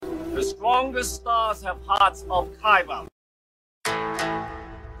The strongest stars have hearts of Kyber.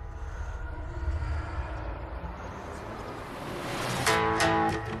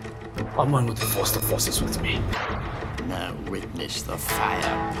 I'm one with the Force is with me. Now witness the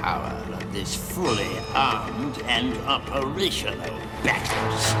firepower of this fully armed and operational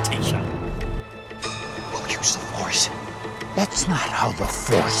battle station. We'll use the Force. That's not how the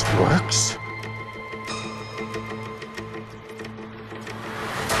Force works.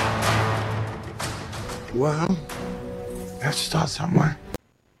 Well, let's start somewhere.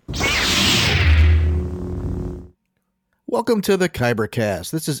 Welcome to the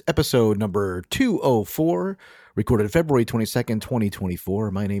Kybercast. This is episode number 204, recorded February 22nd,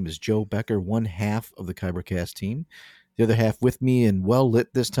 2024. My name is Joe Becker, one half of the Kybercast team. The other half with me and well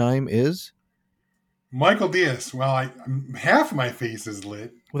lit this time is... Michael Diaz. Well, half of my face is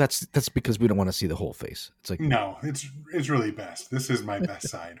lit. Well, that's because we don't want to see the whole face. It's like no, it's really best. This is my best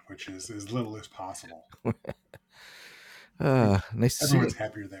side, which is as little as possible. Nice to see you. Everyone's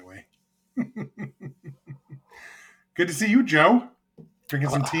happier that way. Good to see you, Joe. Drinking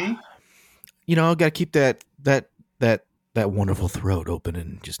some tea. You know, got to keep that wonderful throat open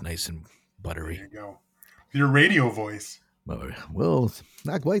and just nice and buttery. There you go. Your radio voice. Well,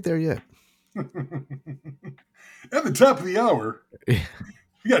 not quite there yet. At the top of the hour,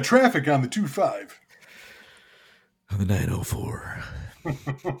 we got traffic on the 25. On the 904.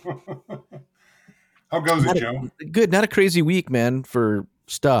 How goes it, Joe? Good. Not a crazy week, man, for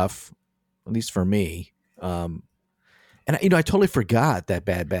stuff, at least for me. And I totally forgot that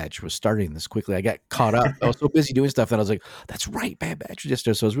Bad Batch was starting this quickly. I got caught up. I was so busy doing stuff that I was like, "That's right, Bad Batch was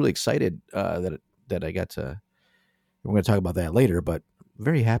yesterday." So I was really excited that I got to. We're going to talk about that later, but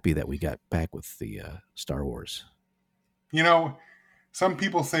very happy that we got back with the Star Wars. You know, some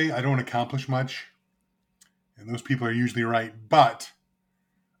people say I don't accomplish much, and those people are usually right. But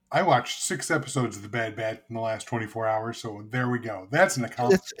I watched 6 episodes of the Bad Batch in the last 24 hours, so there we go. That's an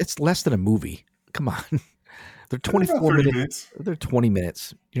accomplishment. It's less than a movie. Come on. They're 24 minutes. They're 20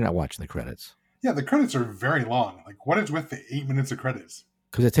 minutes. You're not watching the credits. Yeah, the credits are very long. Like, what is with the 8 minutes of credits?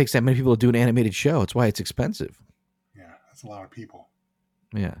 Because it takes that many people to do an animated show. That's why it's expensive. Yeah, that's a lot of people.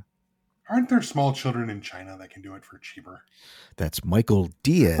 Yeah. Aren't there small children in China that can do it for cheaper? That's Michael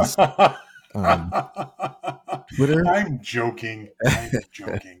Diaz. Twitter. I'm joking.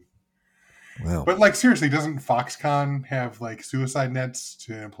 Well, but like seriously, doesn't Foxconn have like suicide nets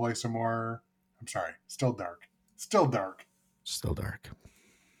to employ some more? I'm sorry. Still dark.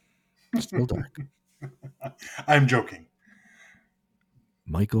 I'm joking.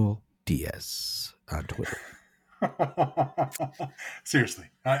 Michael Diaz on Twitter. Seriously,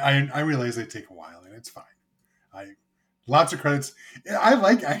 I realize they take a while, and it's fine. Lots of credits. I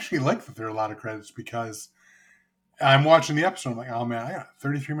actually like that there are a lot of credits because I'm watching the episode. I'm like, oh man, I got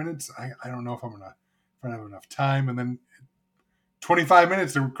 33 minutes. I don't know if I'm gonna have enough time. And then 25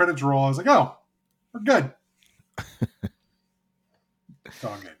 minutes, the credits roll. I was like, oh, we're good. It's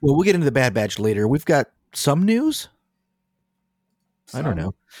all good. Well, we'll get into the Bad Batch later. We've got some news. I don't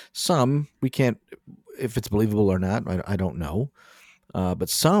know. Some we can't. If it's believable or not, I don't know. But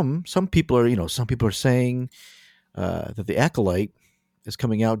some people are saying that the Acolyte is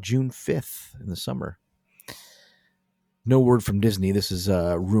coming out June 5th in the summer. No word from Disney. This is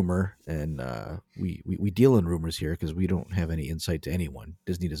a rumor, and we deal in rumors here because we don't have any insight to anyone.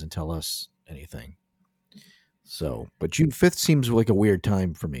 Disney doesn't tell us anything. So, but June 5th seems like a weird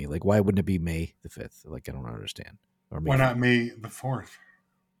time for me. Like, why wouldn't it be May the 5th? Like, I don't understand. Or why not May the 4th?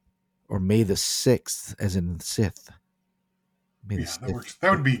 Or May the 6th, as in Sith. Yeah, that works.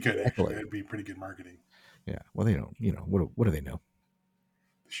 That would be good, actually. That'd be pretty good marketing. Yeah. Well, they don't, what do they know?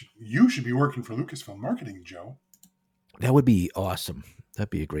 You should be working for Lucasfilm Marketing, Joe. That would be awesome.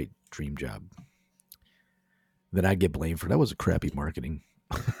 That'd be a great dream job. Then I'd get blamed for that was a crappy marketing.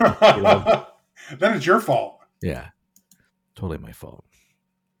 Then it's your fault. Yeah. Totally my fault.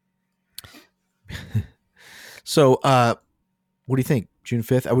 So, what do you think? June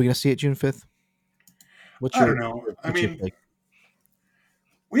 5th? Are we going to see it June 5th? I don't know. I mean,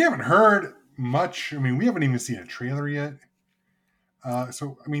 we haven't heard much. I mean, we haven't even seen a trailer yet.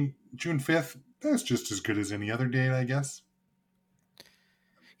 So, I mean, June 5th, that's just as good as any other date, I guess.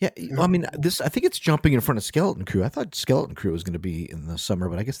 Yeah, I mean, I think it's jumping in front of Skeleton Crew. I thought Skeleton Crew was going to be in the summer,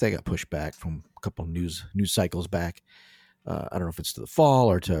 but I guess they got pushed back from a couple of news cycles back. I don't know if it's to the fall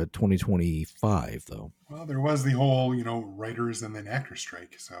or to 2025, though. Well, there was the whole, writers and then actor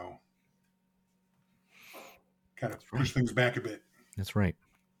strike, so kind of push things back a bit. That's right.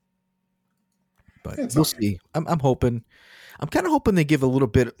 But we'll see. I'm hoping. I'm kind of hoping they give a little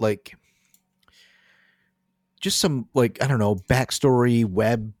bit just some, I don't know, backstory,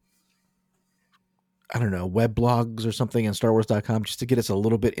 web I don't know, web blogs or something on StarWars.com just to get us a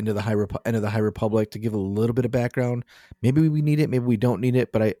little bit into the High Republic, to give a little bit of background. Maybe we need it, maybe we don't need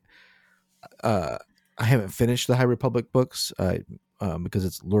it, but I haven't finished the High Republic books because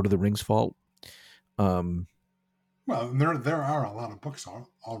it's Lord of the Rings fault. Well, there are a lot of books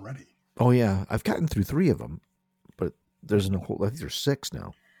already. Oh yeah, I've gotten through 3 of them, but there's I think there's 6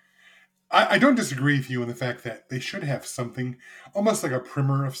 now. I don't disagree with you in the fact that they should have something almost like a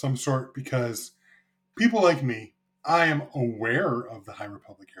primer of some sort, because people like me, I am aware of the High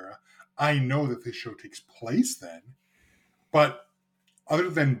Republic era. I know that this show takes place then, but other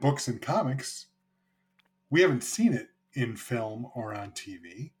than books and comics, we haven't seen it in film or on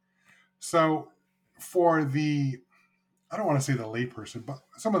TV. So for the, I don't want to say the layperson, but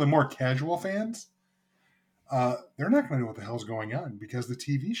some of the more casual fans, they're not going to know what the hell's going on, because the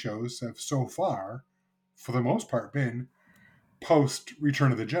TV shows have so far, for the most part, been post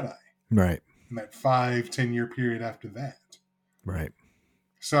Return of the Jedi. Right. In that 5-10 year period after that. Right.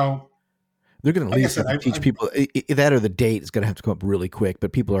 So they're going to at least have to teach people that, or the date is going to have to come up really quick,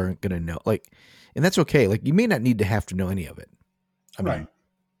 but people aren't going to know. And that's okay. You may not need to have to know any of it. I mean,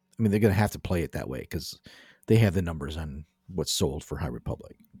 they're going to have to play it that way because they have the numbers on what's sold for High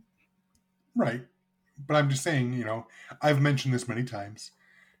Republic. Right. But I'm just saying, I've mentioned this many times,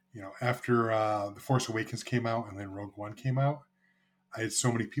 after The Force Awakens came out and then Rogue One came out, I had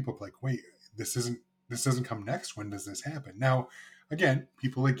so many people like, wait, this doesn't come next. When does this happen? Now, again,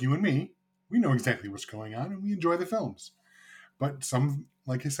 people like you and me, we know exactly what's going on and we enjoy the films. But some,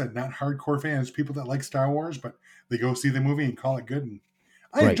 like I said, not hardcore fans, people that like Star Wars, but they go see the movie and call it good. And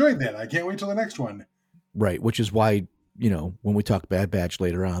I enjoyed that. I can't wait till the next one. Right. Which is why, when we talk Bad Batch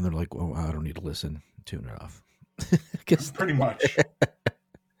later on, they're like, well, I don't need to listen. Tune it off. Pretty much.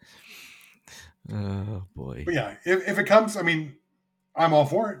 Oh, boy. But yeah, if it comes, I'm all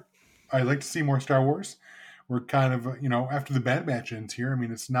for it. I'd like to see more Star Wars. We're kind of, after the Bad Batch ends here,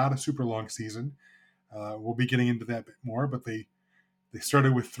 it's not a super long season. We'll be getting into that a bit more, but they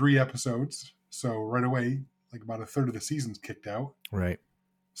started with 3 episodes. So right away, about a third of the season's kicked out. Right.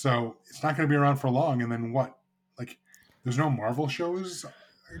 So it's not going to be around for long. And then what? There's no Marvel shows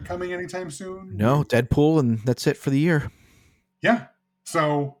coming anytime soon? No, Deadpool, and that's it for the year. Yeah.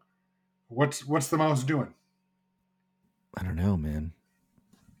 So what's the mouse doing? I don't know, man.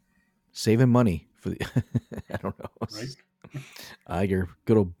 Saving money for the I don't know. Right. Iger,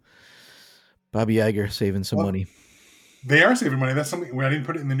 good old Bobby Iger saving some money. They are saving money. That's something I didn't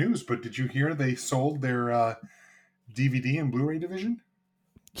put it in the news, but did you hear they sold their DVD and Blu-ray division?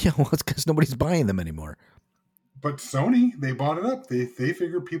 Yeah, well, it's because nobody's buying them anymore. But Sony, they bought it up. They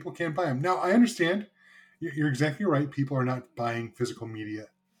figure people can't buy them. Now, I understand. You're exactly right. People are not buying physical media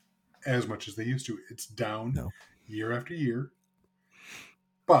as much as they used to. It's down year after year.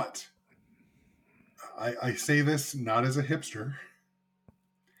 But I say this not as a hipster.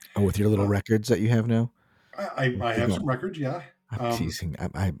 Oh, with your little records that you have now? I have some records, yeah. I'm teasing.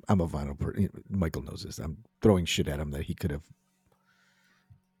 I'm a vinyl person. Michael knows this. I'm throwing shit at him that he could have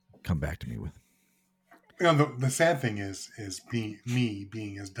come back to me with. The sad thing is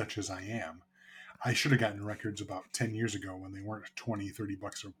being as Dutch as I am, I should have gotten records about 10 years ago when they weren't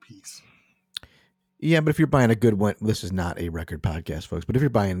 $20-30 a piece. Yeah, but if you're buying a good one, this is not a record podcast, folks, but if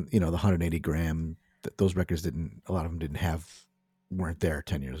you're buying, the 180 gram, those records a lot of them weren't there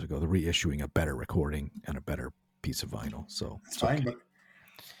 10 years ago. They're reissuing a better recording and a better piece of vinyl. So it's fine, but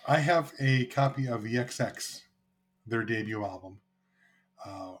I have a copy of VXX, their debut album.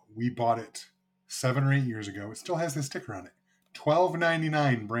 We bought it 7 or 8 years ago. It still has the sticker on it.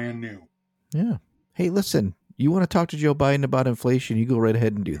 $12.99 brand new. Yeah. Hey, listen, you want to talk to Joe Biden about inflation, you go right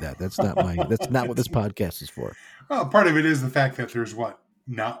ahead and do that. That's not what this podcast is for. Well, part of it is the fact that there's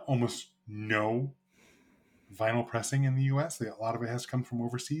almost no vinyl pressing in the U.S. A lot of it has come from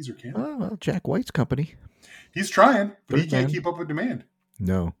overseas or Canada. Well, Jack White's company. He's trying, but he can't keep up with demand.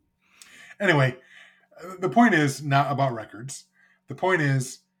 No. Anyway, the point is not about records. The point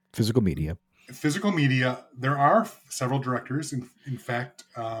is physical media. Physical media. There are several directors. In fact,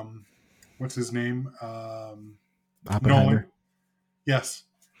 what's his name? Nolan. Yes.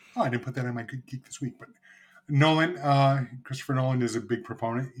 Oh, I didn't put that in my Good Geek this week, but Nolan, Christopher Nolan is a big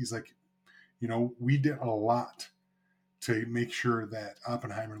proponent. He's like, we did a lot to make sure that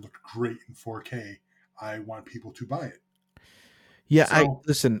Oppenheimer looked great in 4K. I want people to buy it. Yeah,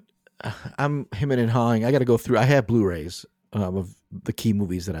 listen, I'm hemming and hawing. I got to go through. I have Blu-rays of the key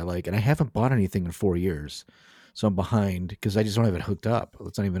movies that I like, and I haven't bought anything in 4 years, so I'm behind because I just don't have it hooked up.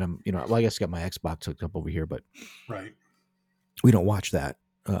 It's not even, well, I guess I got my Xbox hooked up over here, but right, we don't watch that.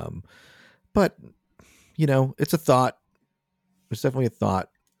 But it's a thought. It's definitely a thought.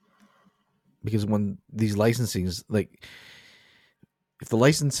 because when these licensings, like if the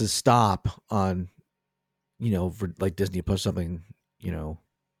licenses stop on, for like Disney Plus something,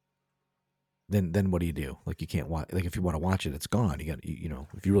 then what do you do? Like you can't watch. Like if you want to watch it, it's gone. You got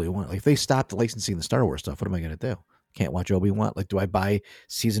if you really want. Like if they stopped licensing the Star Wars stuff, what am I going to do? Can't watch Obi-Wan. Like do I buy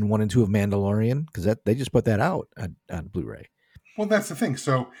season 1 and 2 of Mandalorian because they just put that out on Blu-ray? Well, that's the thing.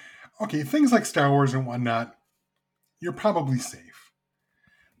 So, okay, things like Star Wars and whatnot, you're probably safe.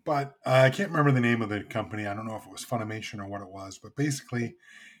 But I can't remember the name of the company. I don't know if it was Funimation or what it was, but basically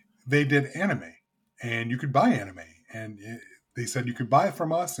they did anime, and you could buy anime, and they said you could buy it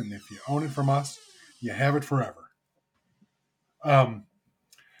from us, and if you own it from us, you have it forever.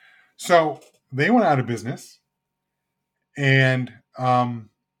 So they went out of business, and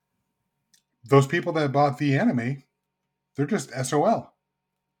those people that bought the anime, they're just SOL.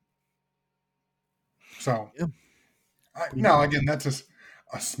 So, Yeah. now again, that's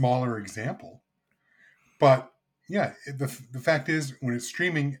a smaller example, but yeah, the fact is, when it's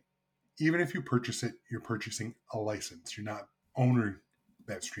streaming, even if you purchase it, you're purchasing a license. You're not owning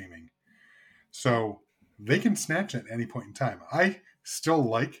that streaming, so they can snatch it at any point in time. I still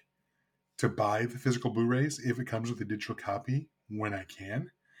like to buy the physical Blu-rays if it comes with a digital copy when I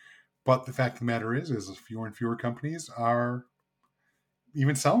can, but the fact of the matter is fewer and fewer companies are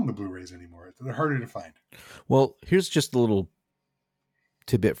even selling the Blu-rays anymore. They're harder to find. Well, here's just a little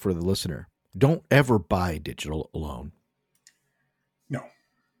tidbit for the listener. Don't ever buy digital alone. No.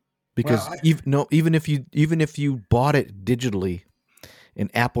 Because even if you bought it digitally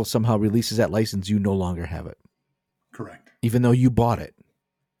and Apple somehow releases that license, you no longer have it. Correct. Even though you bought it.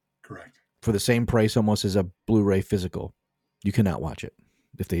 Correct. For the same price almost as a Blu-ray physical. You cannot watch it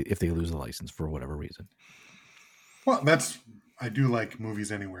if they lose the license for whatever reason. Well, I do like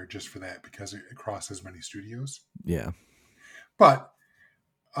Movies Anywhere just for that, because it crosses many studios. Yeah. But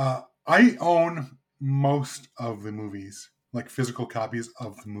I own most of the movies, like physical copies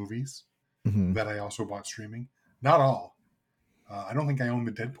of the movies that I also bought streaming. Not all. I don't think I own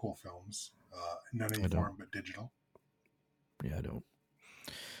the Deadpool films in any form but digital. Yeah, I don't.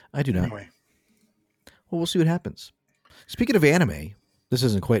 I do not. Anyway. Well, we'll see what happens. Speaking of anime, this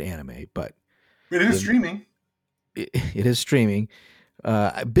isn't quite anime, but it is streaming. It is streaming.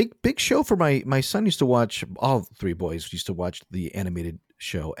 A big show for my son used to watch. All three boys used to watch the animated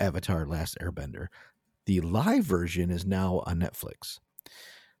show Avatar: Last Airbender. The live version is now on Netflix.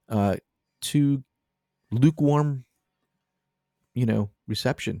 To lukewarm,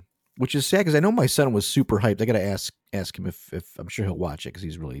 reception, which is sad because I know my son was super hyped. I got to ask him if I'm sure he'll watch it because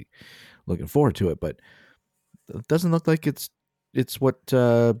he's really looking forward to it. But it doesn't look like it's what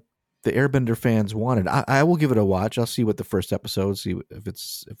the Airbender fans wanted. I will give it a watch. I'll see what the first episode, see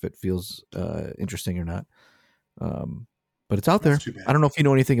if it feels interesting or not. But it's out there. I don't know if you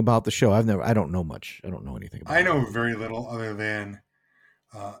know anything about the show. I don't know much. I don't know anything about it. I know very little other than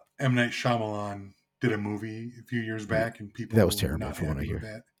M. Night Shyamalan did a movie a few years back, and people that was terrible from what I hear.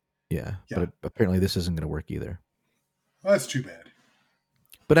 That. Yeah, but apparently this isn't going to work either. Well, that's too bad.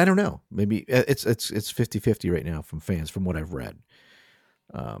 But I don't know. Maybe it's 50-50 right now from fans, from what I've read.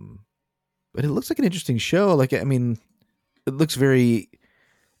 But it looks like an interesting show. Like, I mean, it looks very,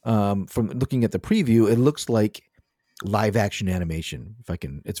 from looking at the preview, it looks like live action animation.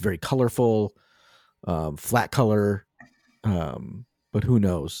 It's very colorful, flat color. But who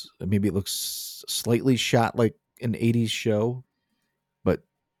knows? Maybe it looks slightly shot like an 80s show, but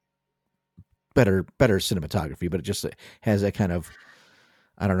better cinematography. But it just has that kind of,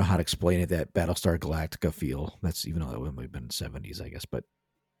 I don't know how to explain it, that Battlestar Galactica feel. That's, even though that would have been 70s, I guess, but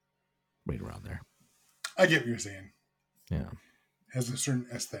right around there. I get what you're saying. Yeah. Has a certain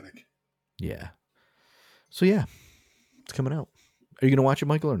aesthetic. Yeah. So yeah, it's coming out. Are you going to watch it,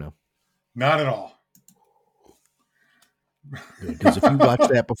 Michael, or no? Not at all. Because if you watch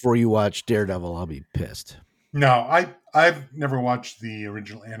that before you watch Daredevil, I'll be pissed. No, I've never watched the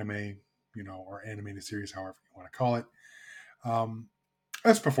original anime, or animated series, however you want to call it.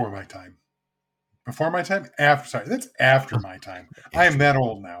 That's before my time. Before my time? That's after my time. I am that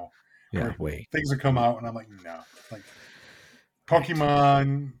old now. Yeah, wait. Things that come out and I'm like, no. Like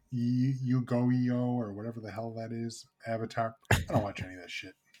Pokemon, Yu-Go-Yo, or whatever the hell that is, Avatar. I don't watch any of that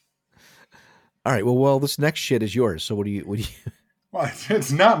shit. All right. Well, this next shit is yours. So what do you? Well,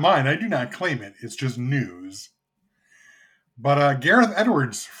 it's not mine. I do not claim it. It's just news. But Gareth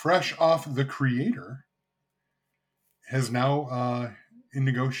Edwards, fresh off The Creator, has now in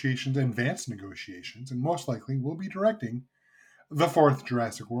negotiations, advanced negotiations, and most likely will be directing the 4th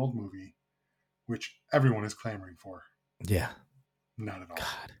Jurassic World movie, which everyone is clamoring for. Yeah. Not at all.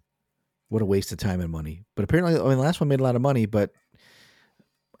 God. What a waste of time and money. But apparently, the last one made a lot of money, but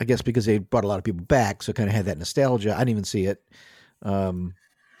I guess because they brought a lot of people back, so kind of had that nostalgia. I didn't even see it.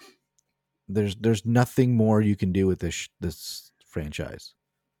 There's nothing more you can do with this franchise.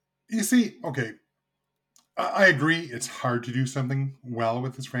 You see, okay, I agree. It's hard to do something well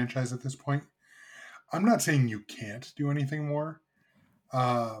with this franchise at this point. I'm not saying you can't do anything more.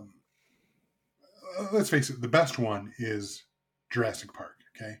 Let's face it, the best one is Jurassic Park,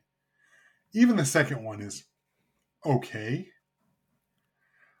 okay? Even the second one is okay.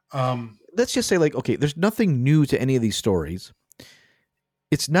 Let's just say, like, okay, there's nothing new to any of these stories.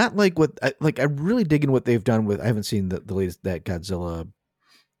 It's not like I'm really digging what they've done with. I haven't seen the latest, that Godzilla.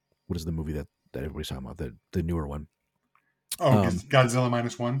 What is the movie that everybody's talking about? The newer one. Oh, Godzilla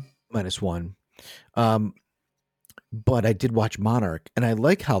 -1. -1. But I did watch Monarch, and I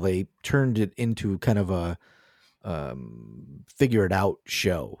like how they turned it into kind of a figure it out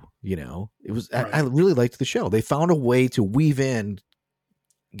show. You know, it was. Right. I really liked the show. They found a way to weave in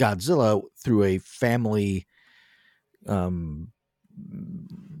Godzilla through a family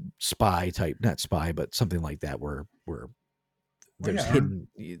spy type, not spy, but something like that, where there's hidden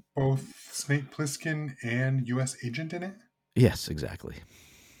both Snake Plissken and U.S. Agent in it. Yes, exactly.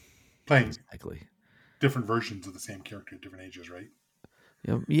 Playing different versions of the same character at different ages, right?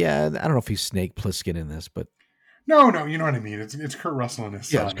 Yeah, I don't know if he's Snake Plissken in this, but no, you know what I mean. It's Kurt Russell and his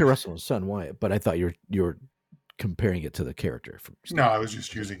son. Yeah, it's Kurt Russell and his son Wyatt. But I thought you're comparing it to the character from. No, I was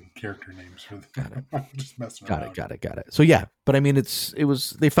just using character names for the. Got it. I'm just messing around. Got it. So yeah, but I mean,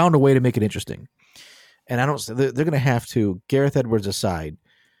 they found a way to make it interesting, and they're going to have to, Gareth Edwards aside,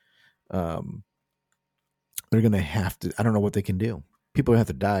 they're going to have to. I don't know what they can do. People have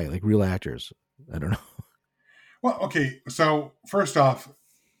to die, like real actors. I don't know. Well, okay. So first off,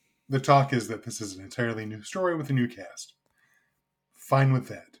 the talk is that this is an entirely new story with a new cast. Fine with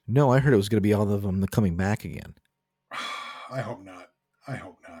that. No, I heard it was going to be all of them coming back again. I hope not.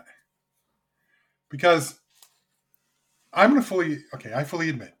 Because I fully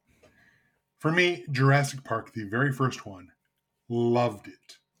admit, for me, Jurassic Park, the very first one, loved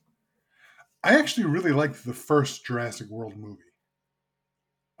it. I actually really liked the first Jurassic World movie.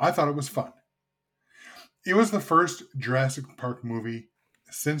 I thought it was fun. It was the first Jurassic Park movie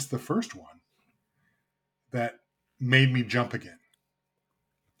since the first one that made me jump again.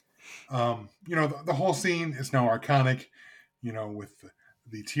 The whole scene is now iconic, with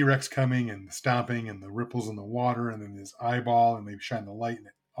the T-Rex coming and the stomping and the ripples in the water and then his eyeball and they shine the light and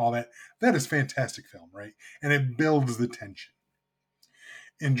all that. That is fantastic film, right? And it builds the tension.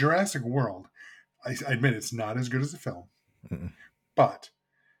 In Jurassic World, I admit it's not as good as the film, but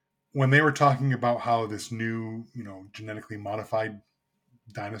when they were talking about how this new, genetically modified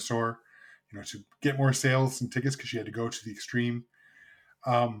dinosaur, to get more sales and tickets because she had to go to the extreme,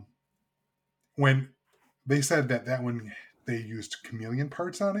 when they said that one, they used chameleon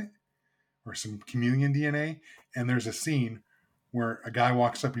parts on it or some chameleon DNA, and there's a scene where a guy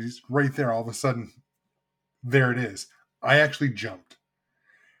walks up, he's right there, all of a sudden, there it is. I actually jumped.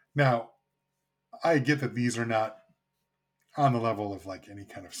 Now, I get that these are not on the level of like any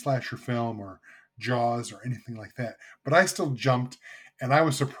kind of slasher film or Jaws or anything like that, but I still jumped and I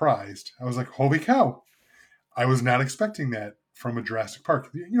was surprised. I was like, holy cow. I was not expecting that from a Jurassic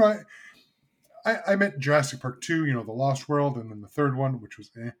Park. I meant Jurassic Park 2, The Lost World, and then the third one, which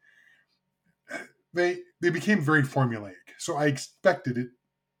was they became very formulaic. So I expected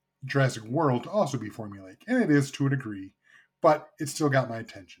Jurassic World to also be formulaic, and it is to a degree, but it still got my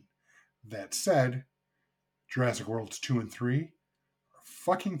attention. That said, Jurassic Worlds 2 and 3 are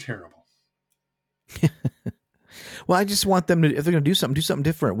fucking terrible. Well, I just want them to, if they're going to do something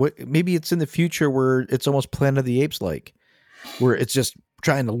different. Maybe it's in the future where it's almost Planet of the Apes like, where it's just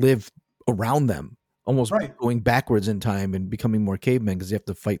trying to live around them, almost going backwards in time and becoming more cavemen because they have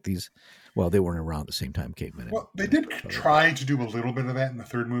to fight these. Well, they weren't around at the same time, cavemen. Well, they did try to do a little bit of that in the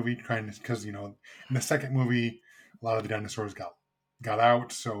third movie, because in the second movie, a lot of the dinosaurs got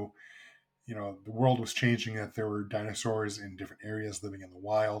out, so the world was changing, that there were dinosaurs in different areas living in the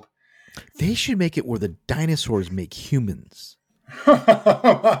wild. They should make it where the dinosaurs make humans.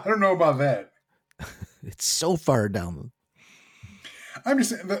 I don't know about that. It's so far down. I'm just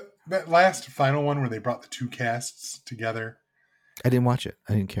saying that last final one where they brought the two casts together. I didn't watch it.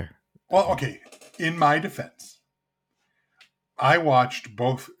 I didn't care. Well, okay. In my defense, I watched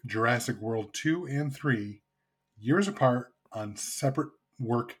both Jurassic World 2 and 3 years apart on separate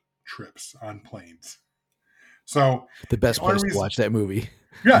work trips on planes. So the best place to watch that movie.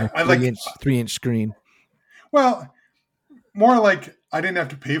 Yeah, I like 3-inch screen. Well, more like I didn't have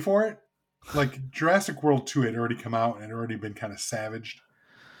to pay for it. Like Jurassic World 2 had already come out and had already been kind of savaged.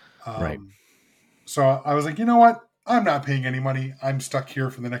 Right. So I was like, you know what? I'm not paying any money. I'm stuck here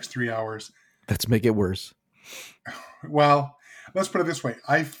for the next 3 hours. Let's make it worse. Well, let's put it this way.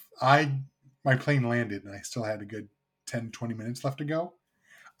 My plane landed and I still had a good 10, 20 minutes left to go.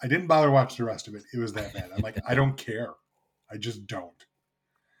 I didn't bother to watch the rest of it. It was that bad. I'm like, I don't care. I just don't.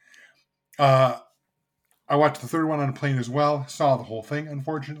 I watched the third one on a plane as well. Saw the whole thing,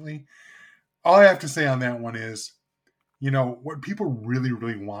 unfortunately. All I have to say on that one is, what people really,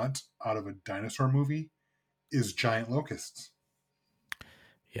 really want out of a dinosaur movie is giant locusts.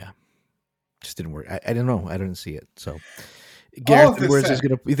 Yeah. Just didn't work. I don't know. I didn't see it. So Gareth Edwards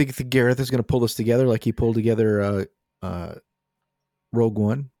you think Gareth is gonna pull this together like he pulled together Rogue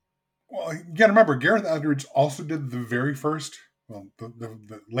One? Well, you gotta remember, Gareth Edwards also did the very first,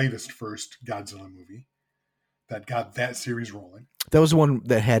 the latest first Godzilla movie that got that series rolling. That was the one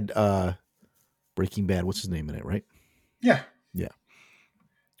that had Breaking Bad. What's his name in it, right? Yeah. Yeah.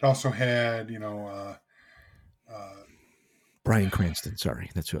 It also had, Bryan Cranston.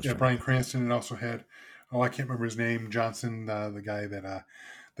 Sorry, that's who I was. Bryan Cranston. It also had, I can't remember his name. Johnson, the guy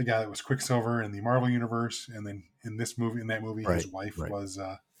that was Quicksilver in the Marvel universe, and then in that movie, his wife was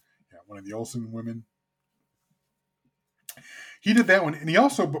one of the Olsen women. He did that one, and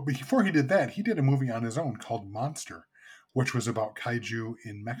but before he did that, he did a movie on his own called Monster, which was about kaiju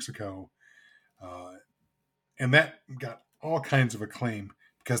in Mexico. And that got all kinds of acclaim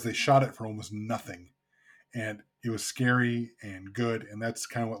because they shot it for almost nothing. And it was scary and good, and that's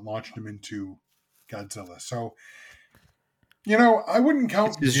kind of what launched him into Godzilla. So, I wouldn't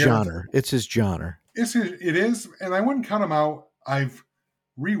count... It's his genre. It is, and I wouldn't count him out. I've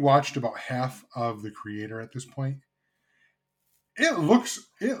rewatched about half of The Creator at this point. It looks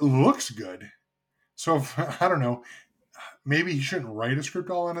good. So, I don't know. Maybe he shouldn't write a script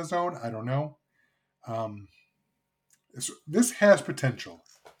all on his own. I don't know. This has potential.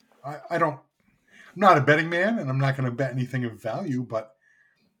 I'm not a betting man, and I'm not going to bet anything of value, but,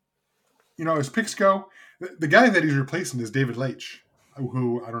 as picks go, the guy that he's replacing is David Leitch,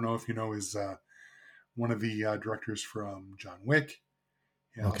 who, I don't know if you know, is one of the directors from John Wick.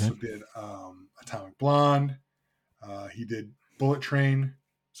 He also did Atomic Blonde. He did Bullet Train.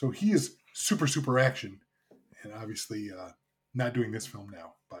 So he is super, super action, and obviously not doing this film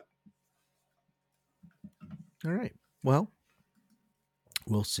now, but. All right. Well,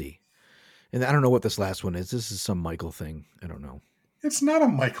 we'll see. And I don't know what this last one is. This is some Michael thing. I don't know. It's not a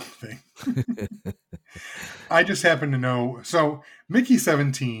Michael thing. I just happen to know. So Mickey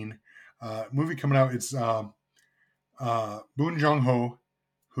 17, movie coming out. It's Boon Jong-ho,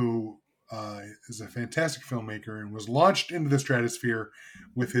 who is a fantastic filmmaker and was launched into the stratosphere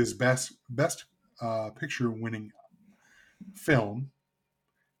with his best picture winning film,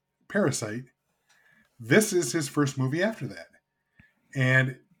 Parasite. This is his first movie after that.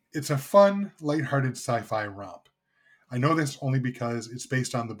 And it's a fun, lighthearted sci-fi romp. I know this only because it's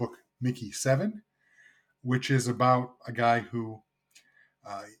based on the book Mickey 7, which is about a guy who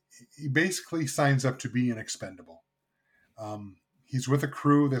he basically signs up to be an expendable. He's with a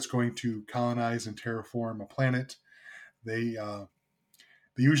crew that's going to colonize and terraform a planet. They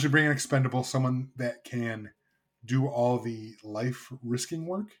usually bring an expendable, someone that can do all the life-risking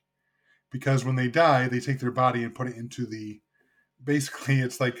work. Because when they die, they take their body and put it into basically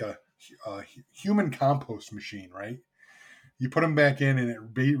it's like a human compost machine, right? You put them back in and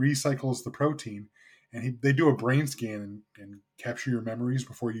it recycles the protein, and they do a brain scan and capture your memories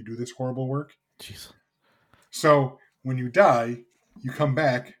before you do this horrible work. Jeez. So when you die, you come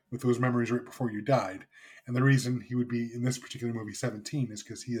back with those memories right before you died. And the reason he would be in this particular movie 17 is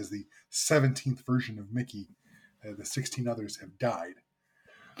because he is the 17th version of Mickey. The 16 others have died.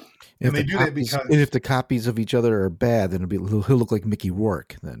 And they do that because... And if the copies of each other are bad, then he'll look like Mickey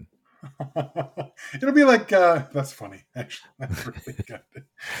Rourke then. It'll be like... that's funny, actually. That's really good.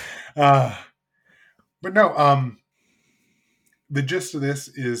 But no, the gist of this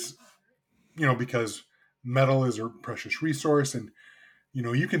is, because metal is a precious resource, and,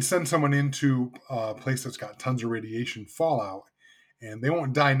 you can send someone into a place that's got tons of radiation fallout, and they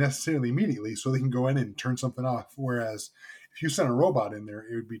won't die necessarily immediately, so they can go in and turn something off. Whereas if you sent a robot in there,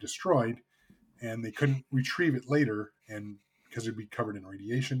 it would be destroyed, and they couldn't retrieve it later, and because it'd be covered in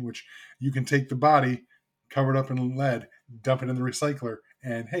radiation, which you can take the body covered up in lead, dump it in the recycler,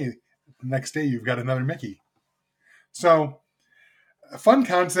 and hey, the next day you've got another Mickey. So, a fun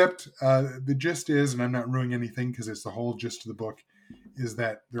concept. The gist is, and I'm not ruining anything because it's the whole gist of the book, is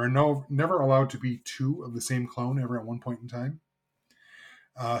that there are never allowed to be two of the same clone ever at one point in time.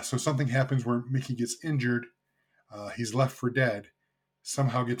 So something happens where Mickey gets injured. He's left for dead,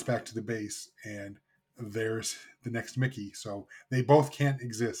 somehow gets back to the base, and there's the next Mickey. So they both can't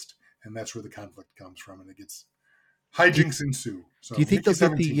exist, and that's where the conflict comes from, and it gets hijinks ensue. So Do you think they'll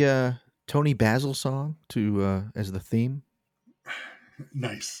Mickey get 17. the Tony Basil song to as the theme?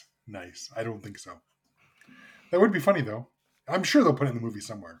 Nice. I don't think so. That would be funny though. I'm sure they'll put it in the movie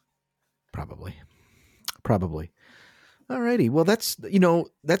somewhere. Probably. Alrighty. Well, that's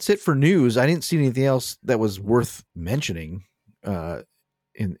it for news. I didn't see anything else that was worth mentioning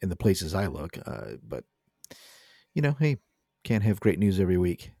in the places I look. But hey, can't have great news every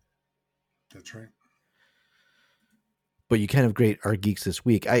week. That's right. But you can have great Our Geeks this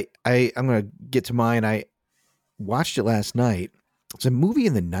week. I'm gonna get to mine. I watched it last night. It's a movie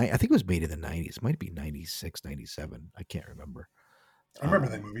in the night. I think it was made in the 90s. It might be 96, 97. I can't remember. I remember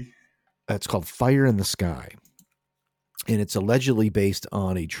that movie. It's called Fire in the Sky. And it's allegedly based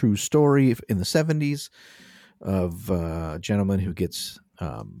on a true story in the 70s of a gentleman who gets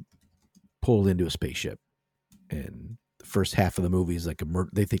pulled into a spaceship. And the first half of the movie is like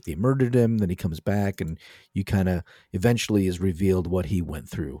they think they murdered him. Then he comes back, and you kind of eventually is revealed what he went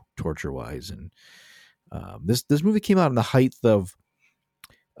through torture-wise. And this movie came out in the height of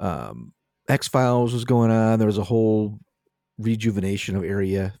X-Files was going on. There was a whole rejuvenation of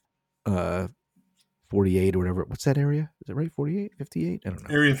Area 48 or whatever. What's that area? Is it right? 48? 58? I don't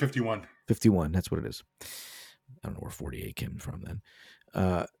know. Area 51. 51. That's what it is. I don't know where 48 came from then.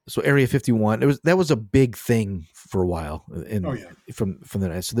 So Area 51, that was a big thing for a while. And from the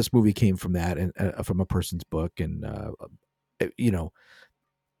night. So this movie came from that and from a person's book. And,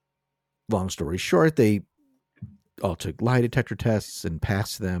 long story short, they all took lie detector tests and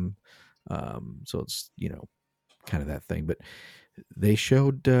passed them. So it's, kind of that thing, but they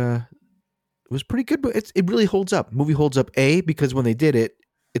showed, it was pretty good, but it really holds up. The movie holds up because when they did it,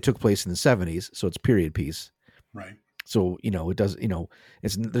 it took place in the 70s. So it's period piece. Right. So, it does,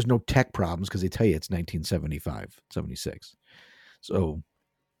 there's no tech problems because they tell you it's 1975, 76. So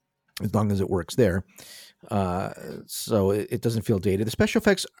as long as it works there. So it doesn't feel dated. The special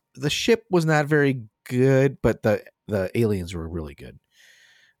effects, the ship was not very good, but the aliens were really good.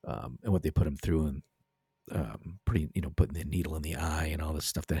 And what they put them through and pretty, putting the needle in the eye and all this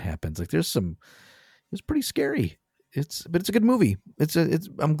stuff that happens. Like it's pretty scary. But it's a good movie.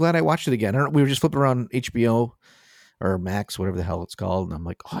 I'm glad I watched it again. We were just flipping around HBO or Max, whatever the hell it's called. And I'm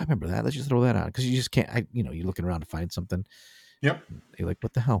like, oh, I remember that. Let's just throw that on. Cause you just can't, you're looking around to find something. Yep. You're like,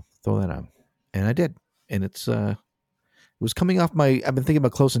 what the hell? Throw that on. And I did. And it was coming off I've been thinking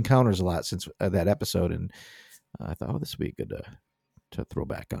about Close Encounters a lot since that episode. And I thought, this would be good to throw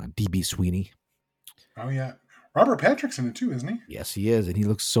back on. DB Sweeney. Oh yeah. Robert Patrick's in it too, isn't he? Yes, he is. And he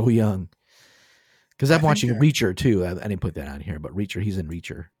looks so young. Because I'm watching Reacher too. I didn't put that on here, but Reacher, he's in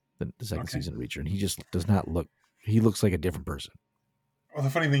Reacher, the second season of Reacher. And he just does not he looks like a different person. Well, the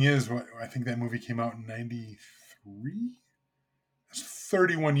funny thing is, I think that movie came out in 93. That's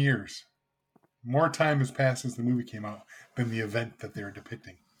 31 years. More time has passed since the movie came out than the event that they're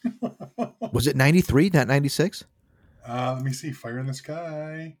depicting. Was it 93, not 96? Let me see. Fire in the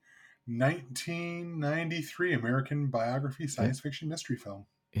Sky. 1993 American biography science fiction mystery film.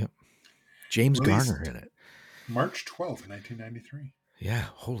 Yep. James Garner in it. March 12th, 1993. Yeah.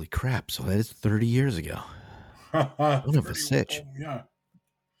 Holy crap. So that is 30 years ago. What of a sitch. Yeah.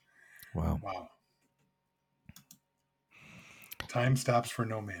 Wow. Time stops for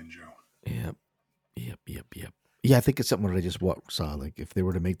no man, Joe. Yep. Yeah, I think it's something that I just saw. Like if they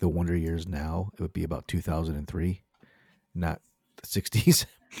were to make the Wonder Years now, it would be about 2003, not the 60s.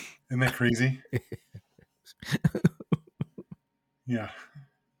 Isn't that crazy? Yeah.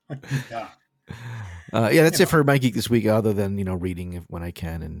 Yeah. That's it for my geek this week, other than, reading when I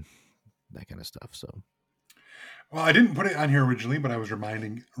can and that kind of stuff. So, well, I didn't put it on here originally, but I was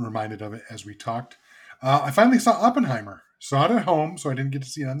reminded of it as we talked. I finally saw Oppenheimer. Saw it at home, so I didn't get to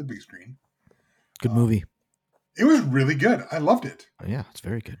see it on the big screen. Good movie. It was really good. I loved it. Yeah, it's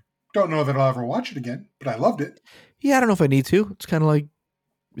very good. Don't know that I'll ever watch it again, but I loved it. Yeah, I don't know if I need to. It's kind of like,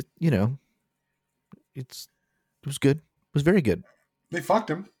 it was good. It was very good. They fucked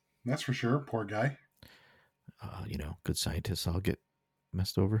him. That's for sure. Poor guy. Good scientists all get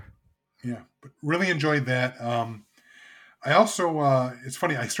messed over. Yeah, but really enjoyed that. I also, it's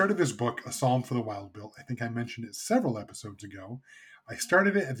funny, I started this book, A Psalm for the Wild Built. I think I mentioned it several episodes ago. I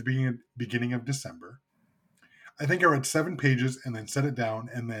started it at the beginning of December. I think I read 7 pages and then set it down,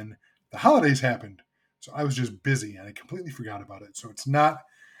 and then the holidays happened. So I was just busy and I completely forgot about it. So it's not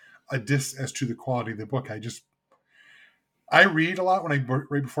a diss as to the quality of the book. I read a lot right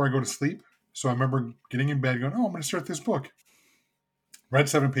before I go to sleep. So I remember getting in bed going, I'm going to start this book. Read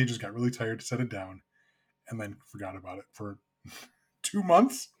 7 pages, got really tired to set it down, and then forgot about it for 2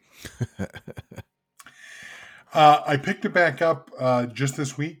 months. I picked it back up just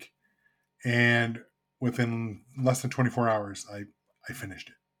this week, and within less than 24 hours, I finished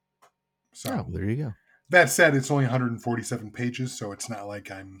it. So Oh, there you go. that said, it's only 147 pages, so it's not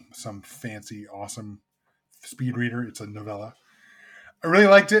like I'm some fancy, awesome speed reader. It's a novella. I really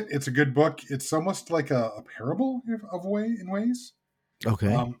liked it. It's a good book. It's almost like a parable of in ways.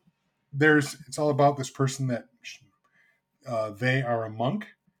 Okay. It's all about this person that they are a monk,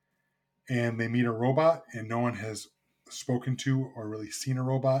 and they meet a robot, and no one has spoken to or really seen a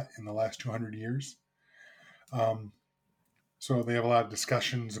robot in the last 200 years. So they have a lot of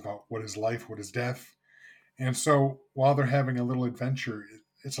discussions about what is life, what is death. And so while they're having a little adventure,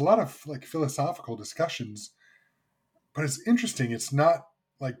 it's a lot of like philosophical discussions, but it's interesting. It's not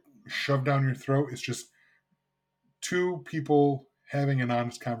like shoved down your throat. It's just two people having an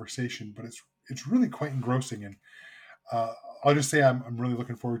honest conversation, but it's really quite engrossing. And I'll just say I'm really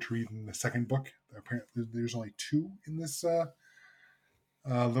looking forward to reading the second book. Apparently, there's only 2 in this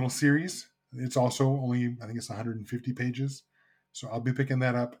little series. It's also only, I think it's 150 pages. So I'll be picking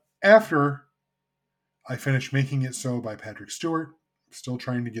that up after I finish Making It So by Patrick Stewart. Still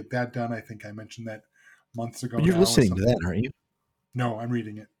trying to get that done. I think I mentioned that months ago. But you're listening to that, aren't you? No, I'm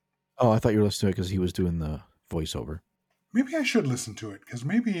reading it. Oh, I thought you were listening to it because he was doing the voiceover. Maybe I should listen to it because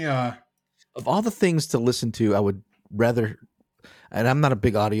maybe... Of all the things to listen to, I would rather... And I'm not a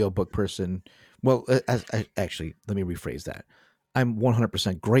big audiobook person. Well, actually, let me rephrase that. I'm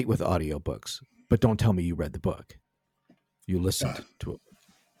 100% great with audiobooks, but don't tell me you read the book. You listened to it.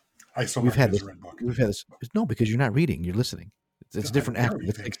 I still We've had this. read book. We've had this. No, because you're not reading. You're listening. It's a different act.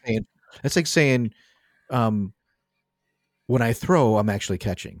 It's like saying, when I throw, I'm actually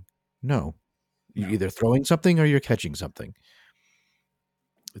catching. No, you're either throwing something or you're catching something.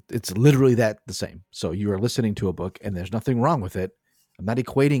 It's literally the same. So you are listening to a book, and there's nothing wrong with it. I'm not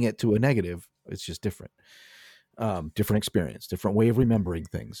equating it to a negative. It's just different. Different experience, different way of remembering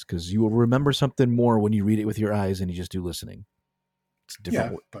things, because you will remember something more when you read it with your eyes than you just do listening. It's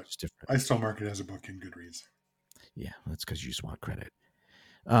different. Yeah, but it's different. I still mark it as a book in Goodreads. Yeah, that's because you just want credit.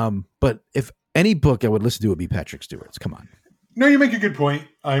 But if any book I would listen to would be Patrick Stewart's. Come on. No, you make a good point.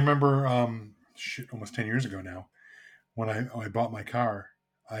 I remember almost 10 years ago now when I bought my car.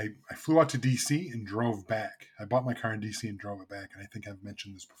 I flew out to DC and drove back. I bought my car in DC and drove it back, and I think I've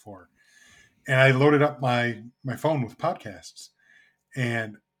mentioned this before. And I loaded up my phone with podcasts.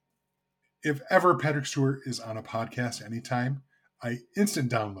 And if ever Patrick Stewart is on a podcast anytime, I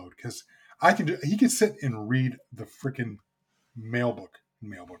instant download because he can sit and read the freaking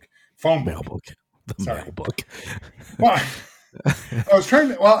phone book. Mailbook. Well,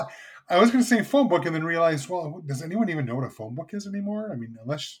 I was going to say phone book and then realized, well, does anyone even know what a phone book is anymore? I mean,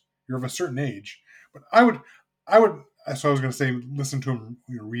 unless you're of a certain age. But I would. So I was going to say, listen to him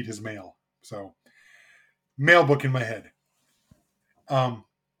read his mail. So, mail book in my head.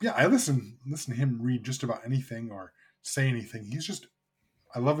 Yeah, I listen to him read just about anything or say anything.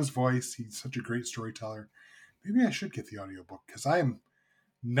 I love his voice. He's such a great storyteller. Maybe I should get the audiobook because I am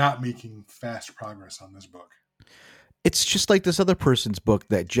not making fast progress on this book. It's just like this other person's book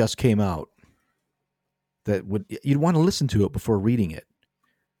that just came out. You'd want to listen to it before reading it.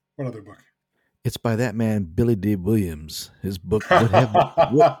 What other book? It's by that man, Billy D. Williams. His book,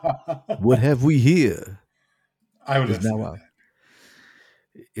 What Have We Here? I would is listen now to out.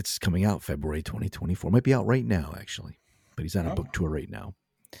 that. It's coming out February 2024. Might be out right now, actually. But he's on a book tour right now.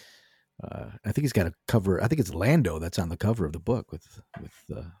 I think he's got a cover. I think it's Lando that's on the cover of the book with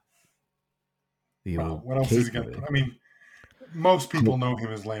the what else is he got? I mean, most people know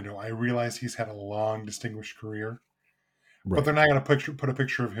him as Lando. I realize he's had a long, distinguished career. Right. But they're not going to put a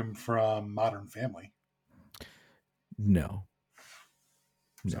picture of him from Modern Family. No.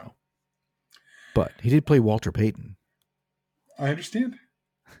 But he did play Walter Payton. I understand.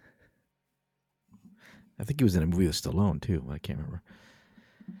 I think he was in a movie with Stallone, too. I can't remember.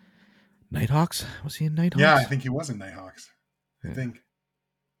 Nighthawks? Was he in Nighthawks? Yeah, I think he was in Nighthawks. I think.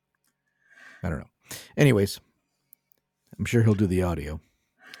 I don't know. Anyways, I'm sure he'll do the audio.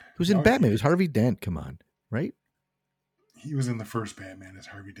 He was in Batman. It was Harvey Dent. Come on. Right? He was in the first Batman as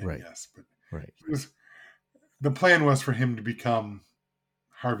Harvey Dent, right. Yes. But right. The plan was for him to become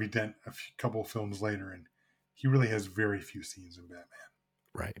Harvey Dent a couple of films later, and he really has very few scenes in Batman.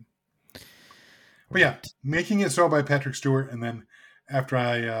 Right. But yeah, Making It So by Patrick Stewart, and then after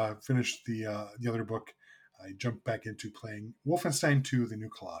I finished the other book, I jumped back into playing Wolfenstein II: The New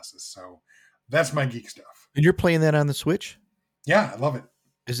Colossus. So that's my geek stuff. And you're playing that on the Switch? Yeah, I love it.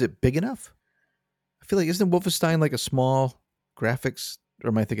 Is it big enough? I feel like, isn't Wolfenstein like a small graphics, or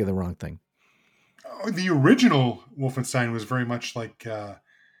am I thinking of the wrong thing? The original Wolfenstein was very much like,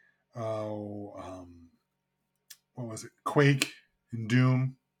 what was it? Quake and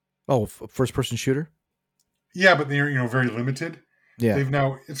Doom. Oh, first-person shooter? Yeah, but they're very limited. Yeah.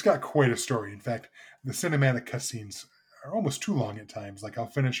 It's got quite a story. In fact, the cinematic cutscenes are almost too long at times. Like I'll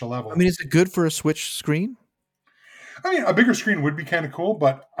finish a level. I mean, is it good for a Switch screen? I mean, a bigger screen would be kind of cool,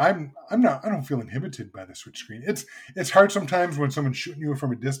 but I don't feel inhibited by the Switch screen. It's hard sometimes when someone's shooting you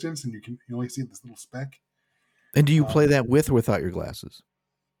from a distance and you only see this little speck. And do you play that with or without your glasses?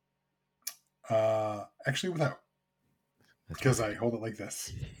 Actually, without. Because I hold it like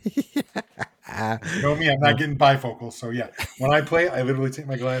this. Yeah. You know me, I'm not getting bifocal. So yeah, when I play, I literally take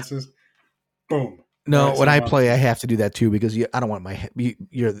my glasses. Boom. No, when I play, I have to do that too because I don't want my you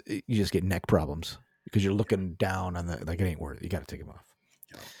just get neck problems because you're looking down on the it ain't worth it. You got to take them off.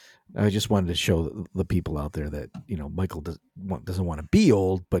 Yeah. I just wanted to show the people out there that Michael doesn't want to be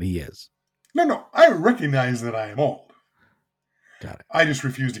old, but he is. No, I recognize that I am old. Got it. I just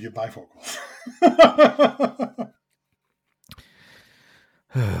refuse to get bifocals.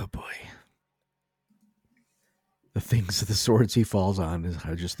 Oh boy. The swords he falls on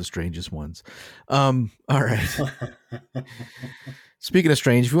are just the strangest ones. All right. Speaking of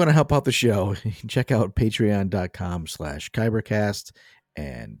strange, if you want to help out the show, you can check out patreon.com/Kybercast,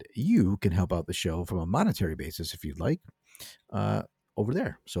 and you can help out the show from a monetary basis if you'd like over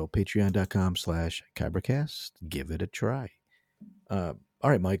there. So patreon.com/Kybercast. Give it a try. All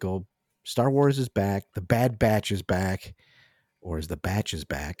right, Michael. Star Wars is back. The Bad Batch is back. Or is the Batch is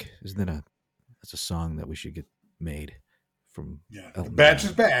back? Isn't that that's a song that we should get made from? Yeah, the Batch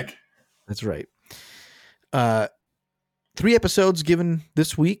is back. That's right. 3 episodes given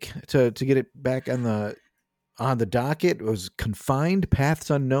this week to get it back on the docket. It was Confined,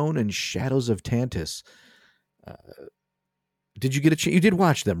 Paths Unknown, and Shadows of Tantus. Did you get a chance? You did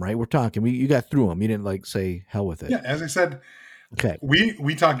watch them, right? We're talking. You got through them. You didn't say hell with it. Yeah, as I said. Okay.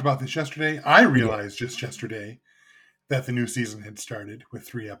 We talked about this yesterday. I realized just yesterday that the new season had started with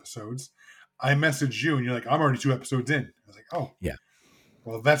 3 episodes. I messaged you and you're like, I'm already 2 episodes in. I was like, oh. Yeah.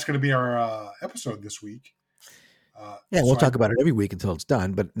 Well, that's going to be our episode this week. We'll talk about it every week until it's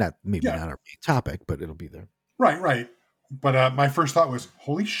done, but not our main topic, but it'll be there. Right. But my first thought was,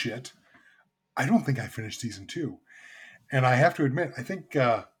 holy shit, I don't think I finished season 2. And I have to admit, I think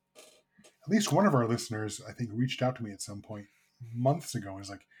at least one of our listeners, I think, reached out to me at some point months ago and was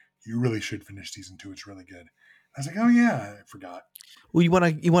like, you really should finish season 2. It's really good. I was like, oh yeah, I forgot. Well, you want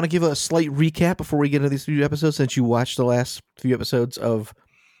to give a slight recap before we get into these 3 episodes, since you watched the last few episodes of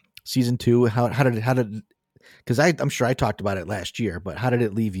season 2. How did? Because I'm sure I talked about it last year, but how did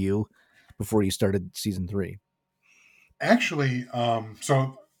it leave you before you started season 3? Actually,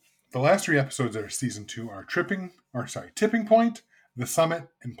 so the last 3 episodes of season 2 are Tipping Point, The Summit,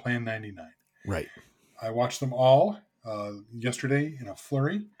 and Plan 99. Right. I watched them all yesterday in a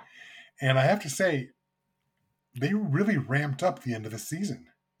flurry, and I have to say, they really ramped up the end of the season.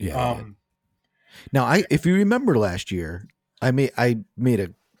 Yeah. Now, if you remember last year, I made and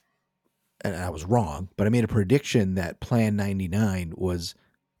I was wrong, but I made a prediction that Plan 99 was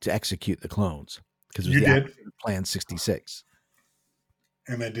to execute the clones because it was Plan 66,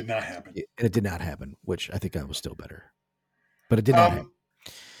 and that did not happen. And it did not happen, which I think that was still better, but it did not happen.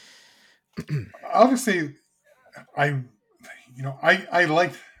 I'll just say, I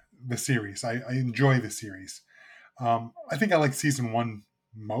like the series. I enjoy the series. I think I like season 1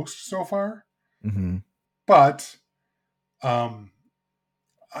 most so far. Mm-hmm. But part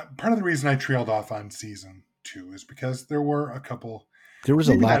of the reason I trailed off on season 2 is because there were a couple. There was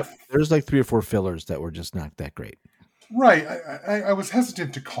a lot. There's like 3 or 4 fillers that were just not that great. Right. I was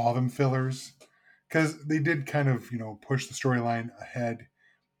hesitant to call them fillers because they did kind of push the storyline ahead,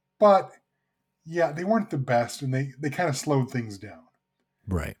 but yeah, they weren't the best, and they kind of slowed things down.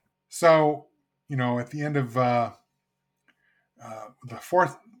 Right. So at the end of the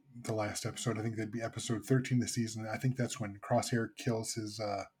 4th to last episode, I think that'd be episode 13 this season. I think that's when Crosshair kills his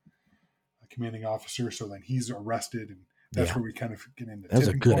commanding officer. So then he's arrested, and that's where we kind of get into. That was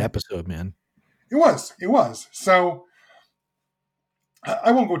a good episode, man. It was. So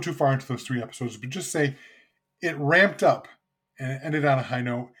I won't go too far into those 3 episodes, but just say it ramped up and it ended on a high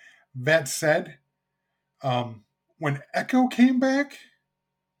note. That said, when Echo came back,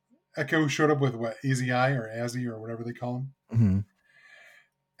 Echo showed up with AZI or Azzy or whatever they call him. Mm-hmm.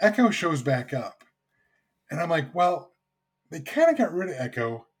 Echo shows back up. And I'm like, well, they kind of got rid of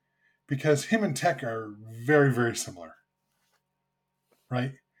Echo because him and Tech are very, very similar.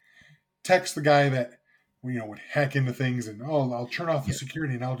 Right? Tech's the guy that, would hack into things and, I'll turn off the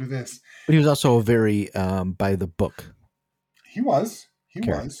security and I'll do this. But he was also very by the book. He was.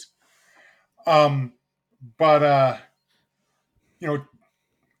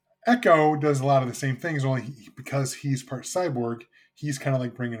 Echo does a lot of the same things, only because he's part cyborg, he's kind of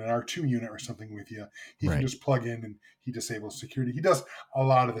like bringing an R2 unit or something with you. He Right. can just plug in and he disables security. He does a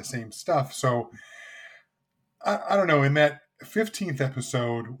lot of the same stuff. So I don't know. In that 15th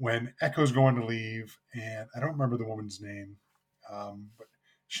episode, when Echo's going to leave, and I don't remember the woman's name, but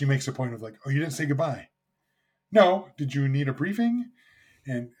she makes a point of like, "Oh, you didn't say goodbye." No, did you need a briefing?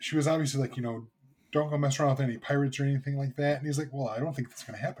 And she was obviously like, don't go mess around with any pirates or anything like that. And he's like, well, I don't think that's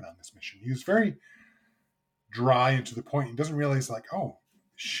going to happen on this mission. He was very dry and to the point. He doesn't realize like, oh,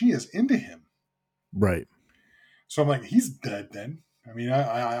 she is into him. Right. So I'm like, he's dead then. I mean,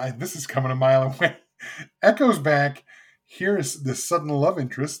 I this is coming a mile away. Echo's back. Here is this sudden love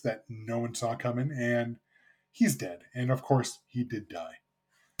interest that no one saw coming, and he's dead. And of course, he did die.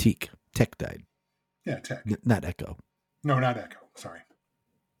 Tech died. Yeah, Tech. Not Echo. No, not Echo. Sorry.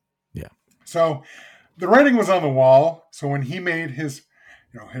 Yeah. So the writing was on the wall. So when he made his,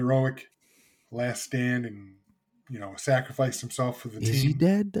 heroic last stand and, sacrificed himself for the team. Is he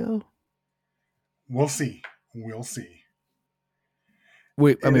dead though? We'll see. We'll see.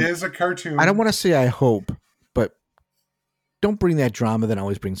 Wait, It is a cartoon. I don't want to say I hope, but don't bring that drama, then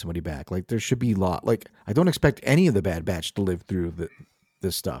always bring somebody back. Like there should be like I don't expect any of the Bad Batch to live through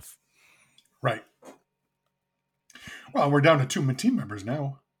this stuff. Right. Well, we're down to 2 team members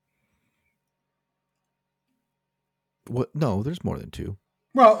now. What? No, there's more than 2.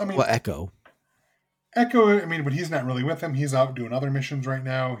 Well, I mean, Echo, but he's not really with them. He's out doing other missions right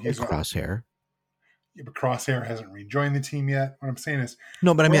now. He's Crosshair. Yeah, but Crosshair hasn't rejoined the team yet. What I'm saying is,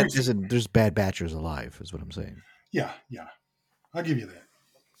 No, but I mean, there's Bad Batchers alive, is what I'm saying. Yeah, I'll give you that.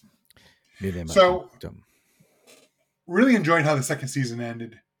 Maybe I might So, be dumb. really enjoyed how the second season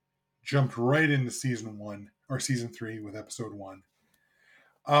ended. Jumped right into season 1 or season 3 with episode 1.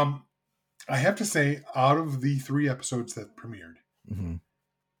 I have to say, out of the 3 episodes that premiered,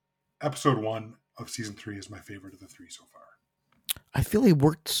 episode 1 of season 3 is my favorite of the 3 so far. I feel they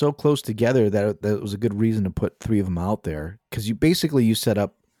worked so close together that was a good reason to put 3 of them out there. Because you set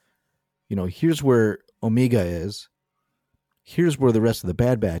up, here's where Omega is, here's where the rest of the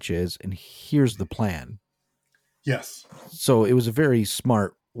Bad Batch is, and here's the plan. Yes. So it was a very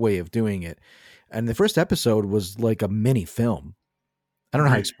smart way of doing it. And the first episode was like a mini film. I don't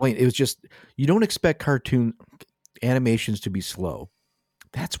know how to explain it. It was just, you don't expect cartoon animations to be slow.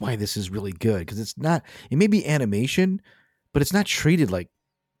 That's why this is really good. Because it may be animation, but it's not treated like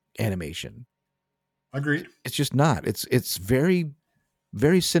animation. Agreed. It's just not. It's very,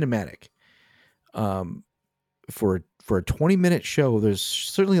 very cinematic. For a 20-minute show, there's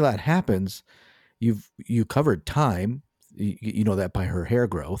certainly a lot happens. You covered time. You know that by her hair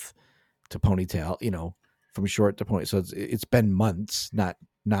growth to ponytail. From short to pony. So it's been months, not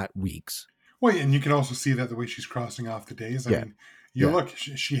weeks. Well, and you can also see that the way she's crossing off the days. I mean, look,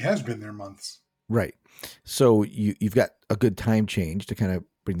 she has been there months. Right. So you've got a good time change to kind of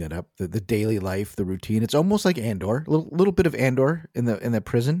bring that up. The daily life, the routine. It's almost like Andor, a little bit of Andor in the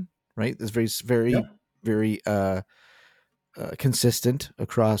prison, right? It's very, very consistent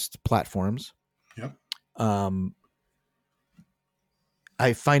across platforms. Yep.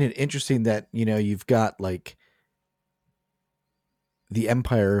 I find it interesting that, you've got like the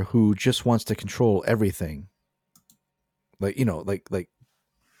Empire who just wants to control everything. Like, like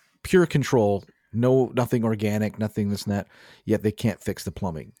pure control. Nothing organic, nothing this and that. Yet they can't fix the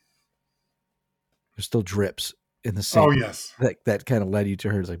plumbing. There's still drips in the sink. Oh yes, that kind of led you to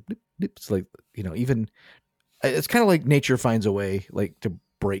her. It's like, it's like even it's kind of like nature finds a way like to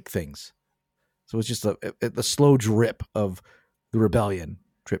break things. So it's just the slow drip of the rebellion.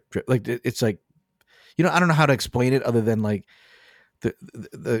 Drip. Like it's like, I don't know how to explain it other than like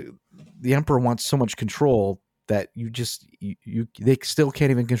the Emperor wants so much control that they still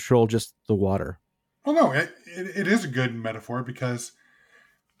can't even control just the water. Well, no, it is a good metaphor because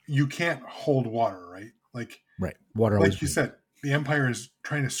you can't hold water, right? Right. Water. Like you said, the Empire is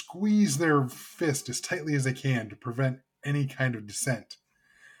trying to squeeze their fist as tightly as they can to prevent any kind of descent.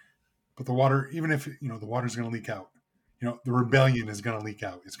 But the water, even if, the water's going to leak out, the rebellion is going to leak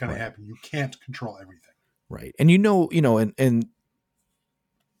out. It's going to happen. You can't control everything. Right. And and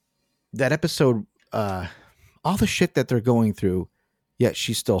that episode, all the shit that they're going through, yet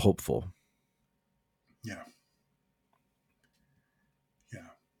she's still hopeful. Yeah. Yeah.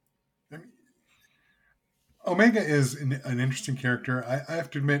 I mean, Omega is an interesting character. I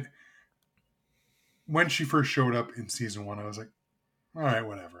have to admit, when she first showed up in season 1, I was like, all right,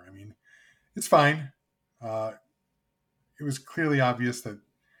 whatever. I mean, it's fine. It was clearly obvious that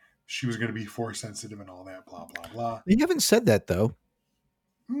she was going to be force sensitive and all that, blah, blah, blah. You haven't said that, though.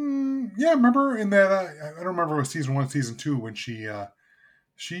 Yeah, remember in that, I don't remember if it was season 1, season 2, when she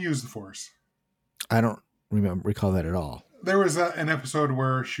used the force. I don't recall that at all. there was an episode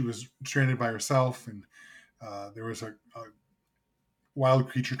where she was stranded by herself, and there was a wild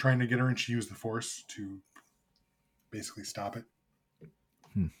creature trying to get her, and she used the Force to basically stop it.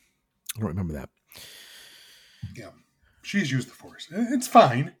 I don't remember that. Yeah, she's used the Force. It's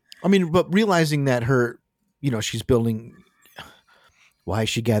fine. I mean, but realizing that she's building. Why is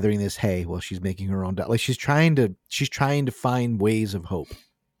she gathering this hay? Well, she's making her own. Like she's trying to find ways of hope.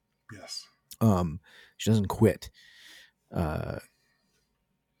 Yes. She doesn't quit.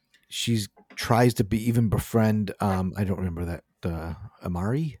 She tries to even befriend. I don't remember that.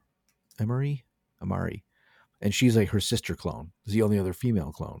 Amari, and she's like her sister clone. Is the only other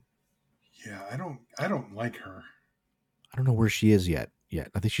female clone. Yeah, I don't like her. I don't know where she is yet.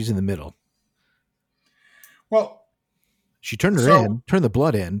 I think she's in the middle. Well, she turned the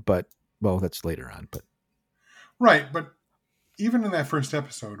blood in, but that's later on. But right, but even in that first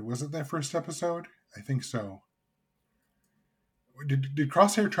episode, was it that first episode? I think so. Did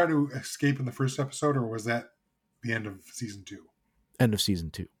Crosshair try to escape in the first episode, or was that the end of season 2? End of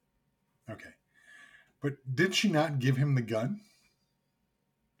season 2. Okay, but did she not give him the gun?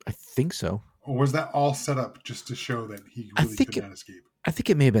 I think so. Or was that all set up just to show that he really could not escape? I think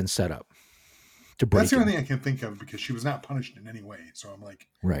it may have been set up to break. That's the only thing I can think of, because she was not punished in any way. So I'm like,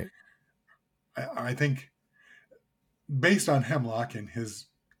 right. I think based on Hemlock and his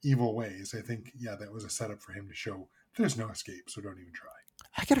evil ways, I think, that was a setup for him to show there's no escape, so don't even try.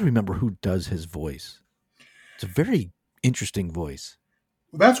 I got to remember who does his voice. It's a very interesting voice.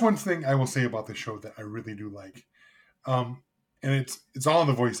 Well, that's one thing I will say about the show that I really do like. And it's all in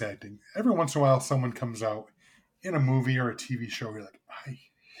the voice acting. Every once in a while, someone comes out in a movie or a TV show, you're like, I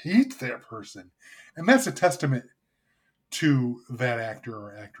hate that person. And that's a testament to that actor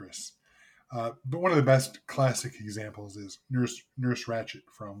or actress. But one of the best classic examples is Nurse Ratched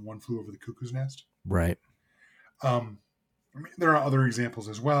from One Flew Over the Cuckoo's Nest. Right. There are other examples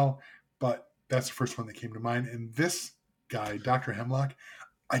as well, but that's the first one that came to mind. And this guy, Dr. Hemlock,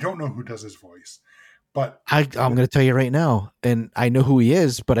 I don't know who does his voice, but I'm going to tell you right now, and I know who he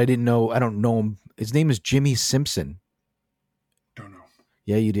is, but I don't know him. His name is Jimmy Simpson. Don't know.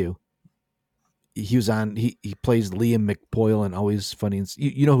 Yeah, you do. He was on. He plays Liam McPoyle and Always Funny. And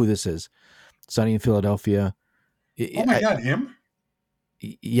you know who this is? Sunny in Philadelphia. Oh my God, him?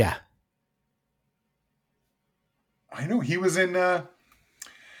 Yeah. I know he was in.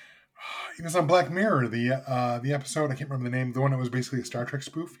 He was on Black Mirror, the episode. I can't remember the name. The one that was basically a Star Trek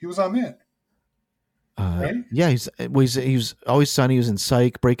spoof. He was on that. Right? Yeah, he's Always Sunny. He was in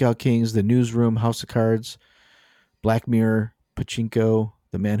Psych, Breakout Kings, The Newsroom, House of Cards, Black Mirror, Pachinko,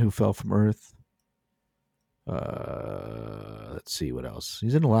 The Man Who Fell from Earth. Let's see what else.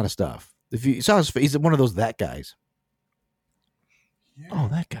 He's in a lot of stuff. If you saw his face, he's one of those guys. Yeah. Oh,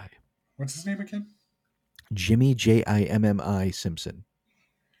 that guy. What's his name again? Jimmy Jimmi Simpson.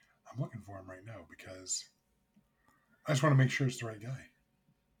 I'm looking for him right now because I just want to make sure it's the right guy.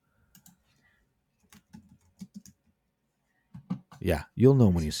 Yeah, you'll know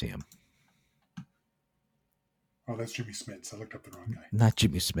when you see him. Oh, that's Jimmy Smits. I looked up the wrong guy. Not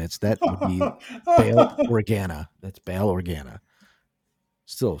Jimmy Smits. That would be Bail Organa. That's Bail Organa.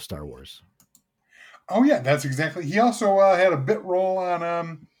 Still Star Wars. Oh yeah, that's exactly. He also had a bit role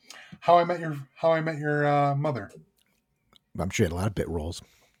on How I Met Your Mother. I'm sure he had a lot of bit roles.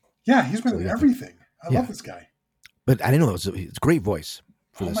 Yeah, he's been in everything. I love this guy. But I didn't know it's a great voice.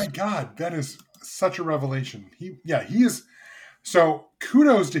 Oh my God, that is such a revelation. He is. So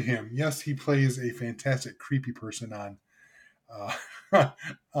kudos to him. Yes, he plays a fantastic creepy person on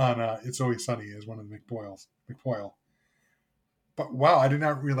It's Always Sunny as one of the McPoyle. But wow, I did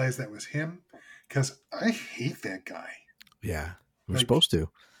not realize that was him, because I hate that guy. Yeah, we're supposed to.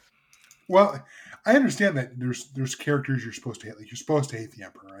 Well, I understand that there's characters you're supposed to hate. Like, you're supposed to hate the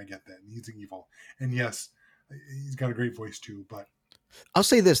Emperor. I get that. He's evil. And yes, he's got a great voice too. But I'll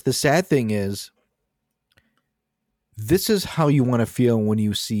say this. The sad thing is, this is how you want to feel when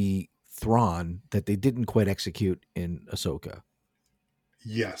you see Thrawn that they didn't quite execute in Ahsoka.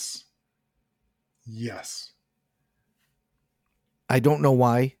 Yes. I don't know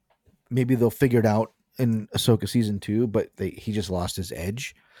why. Maybe they'll figure it out in Ahsoka season 2, but he just lost his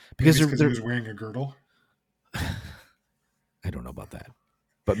edge because he was wearing a girdle. I don't know about that,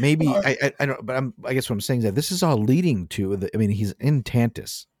 but maybe I don't. But I guess what I'm saying is that this is all leading to. He's in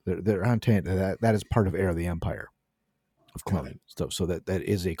Tantus. They're on Tantus. That is part of Heir of the Empire of cloning stuff. So that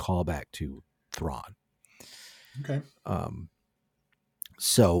is a callback to Thrawn. Okay.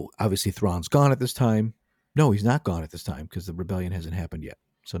 So obviously Thrawn's gone at this time. No, he's not gone at this time because the rebellion hasn't happened yet.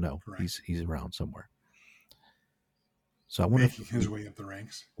 So no, he's around somewhere. So I wonder making his way up the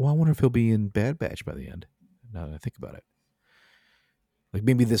ranks. Well, I wonder if he'll be in Bad Batch by the end. Now that I think about it. Like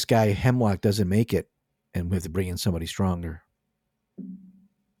maybe this guy Hemlock doesn't make it, and we have to bring in somebody stronger,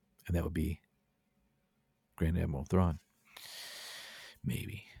 and that would be Grand Admiral Thrawn.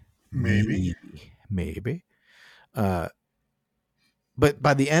 Maybe. But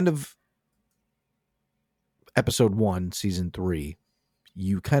by the end of episode 1, season 3,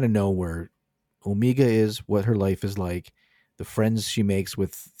 you kind of know where Omega is, what her life is like, the friends she makes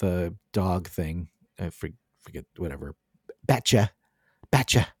with the dog thing. I forget whatever. Batcha. A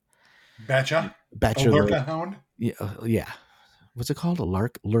Lurka hound? Yeah. What's it called? A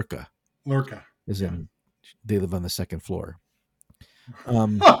Lurka. Lurka. They live on the second floor.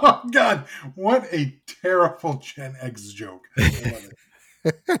 Oh God! What a terrible Gen X joke. I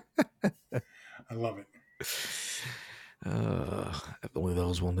love it. Only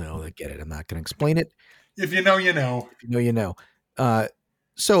those will know that get it. I'm not going to explain it. If you know, you know. If you know, you know.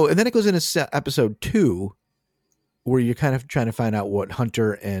 So, and then it goes into episode 2, where you're kind of trying to find out what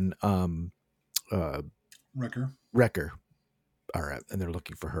Hunter and Wrecker are at, and they're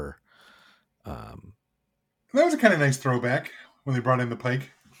looking for her. That was a kind of nice throwback when they brought in the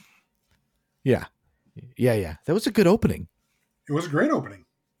Pike. Yeah. That was a good opening. It was a great opening.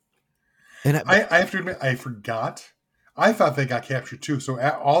 And I have to admit, I forgot. I thought they got captured too. So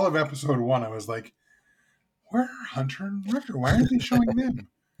at all of episode 1, I was like, where are Hunter and Wrecker? Why aren't they showing them?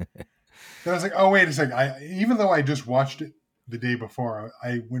 Then I was like, oh, wait a second. Even though I just watched it the day before,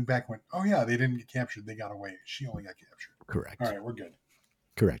 I went back and went, oh, yeah, they didn't get captured. They got away. She only got captured. Correct. All right, we're good.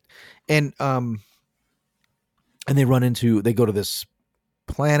 Correct. And they go to this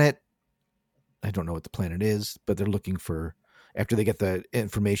planet. I don't know what the planet is, but they're looking for, after they get the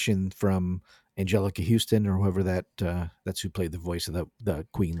information from Angelica Houston or whoever that's who played the voice of the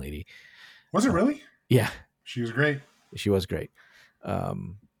Queen lady. Was it really? Yeah. She was great. She was great.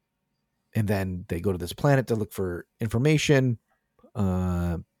 And then they go to this planet to look for information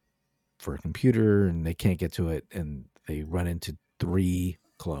for a computer, and they can't get to it. And they run into 3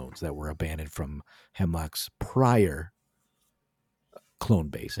 clones that were abandoned from Hemlock's prior clone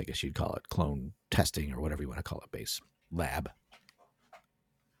base, I guess you'd call it, clone testing or whatever you want to call it, base, lab.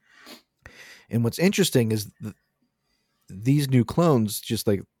 And what's interesting is these new clones, just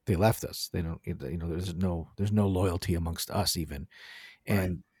like they left us, they don't, there's no loyalty amongst us even.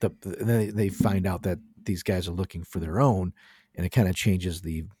 And then they find out that these guys are looking for their own, and it kind of changes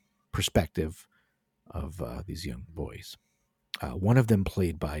the perspective of these young boys. One of them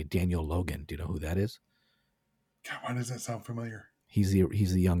played by Daniel Logan. Do you know who that is? God, why does that sound familiar? He's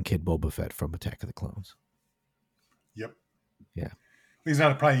the young kid Boba Fett from Attack of the Clones. Yep. Yeah. He's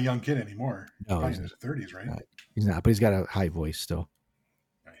not probably a young kid anymore. No, probably in his 30s, right? He's not, but he's got a high voice still.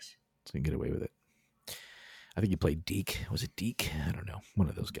 Nice. So he can get away with it. I think he played Deke. Was it Deke? I don't know. One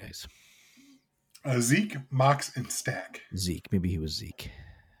of those guys. Zeke, Mox, and Stack. Zeke. Maybe he was Zeke.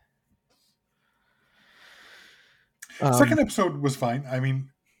 Second episode was fine. I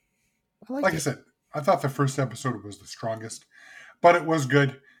mean, I said, I thought the first episode was the strongest, but it was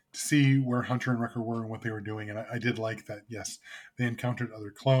good to see where Hunter and Wrecker were and what they were doing. And I did like that, yes, they encountered other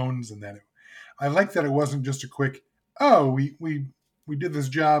clones, and that I like that it wasn't just a quick, oh, we did this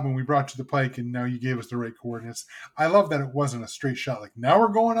job and we brought you the Pike and now you gave us the right coordinates. I love that it wasn't a straight shot like, now we're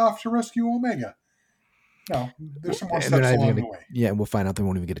going off to rescue Omega. No, there's some more steps along the way. Yeah, and we'll find out they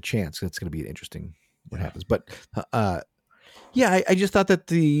won't even get a chance. That's going to be interesting what happens. But I just thought that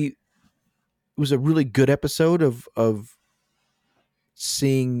it was a really good episode of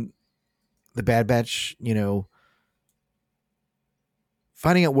seeing the Bad Batch,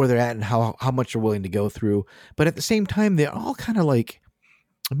 finding out where they're at and how much they're willing to go through. But at the same time, they're all kind of like,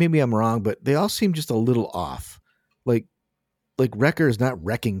 maybe I'm wrong, but they all seem just a little off. Like Wrecker is not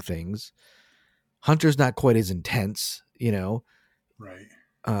wrecking things. Hunter's not quite as intense, Right.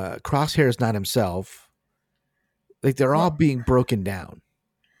 Crosshair is not himself. Like they're all being broken down.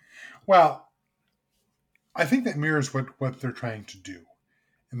 Well, I think that mirrors what they're trying to do.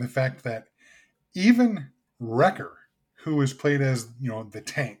 And the fact that even Wrecker, who is played as, the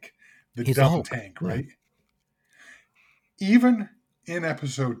tank, the dumb tank, right? Even in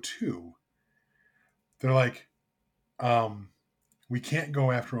episode 2, they're like, we can't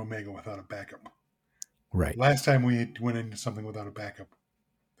go after Omega without a backup. Right. Last time we went into something without a backup,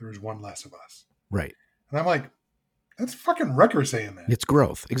 there was one less of us. Right. And I'm like, that's fucking Wrecker saying that. It's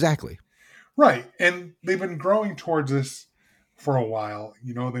growth. Exactly. Right. And they've been growing towards this for a while.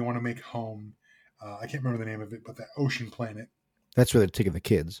 They want to make home. I can't remember the name of it, but that ocean planet. That's where they're taking the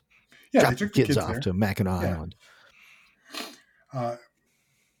kids. Yeah, they took the kids off there to Mackinac Island.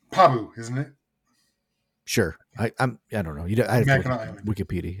 Pabu, isn't it? Sure. I don't know. I have Mackinac Island.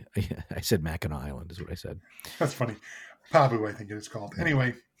 Wikipedia. I said Mackinac Island is what I said. That's funny. Probably what I think it is called.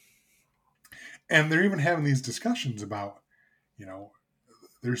 Anyway, and they're even having these discussions about,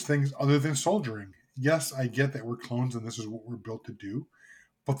 there's things other than soldiering. Yes, I get that we're clones and this is what we're built to do,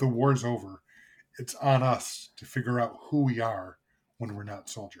 but the war's over. It's on us to figure out who we are when we're not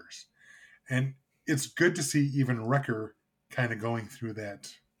soldiers. And it's good to see even Wrecker kind of going through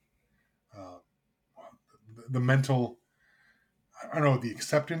that, the mental, I don't know, the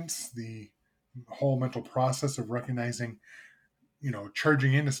acceptance, the whole mental process of recognizing,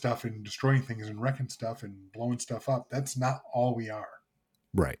 charging into stuff and destroying things and wrecking stuff and blowing stuff up. That's not all we are.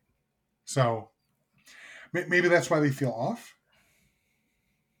 Right. So maybe that's why they feel off.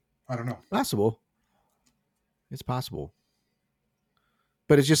 I don't know. Possible. It's possible.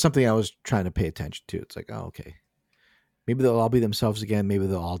 But it's just something I was trying to pay attention to. It's like, oh, okay. Maybe they'll all be themselves again. Maybe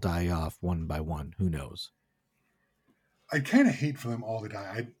they'll all die off one by one. Who knows? I kind of hate for them all to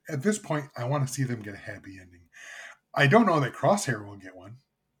die. At this point, I want to see them get a happy ending. I don't know that Crosshair will get one,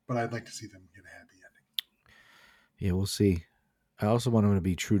 but I'd like to see them get a happy ending. Yeah, we'll see. I also want them to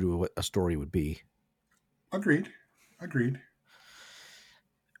be true to what a story would be. Agreed.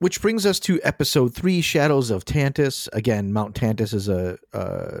 Which brings us to episode 3, Shadows of Tantus. Again, Mount Tantus is a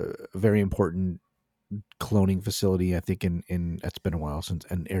very important cloning facility. I think in it's been a while since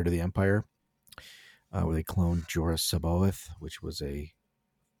an Heir to the Empire, where they cloned Jorah Sabaoth, which was a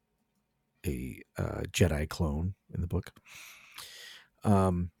Jedi clone in the book.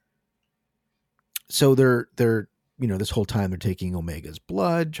 So they're this whole time they're taking Omega's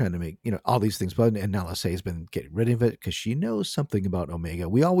blood, trying to make all these things blood, and Nala-Se has been getting rid of it because she knows something about Omega.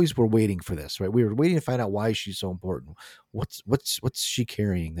 We always were waiting for this, right? We were waiting to find out why she's so important. What's she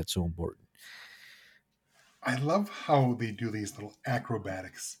carrying that's so important? I love how they do these little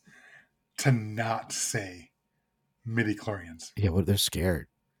acrobatics to not say midichlorians. Yeah, well, they're scared.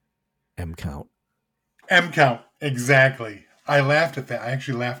 M count, exactly. I laughed at that. I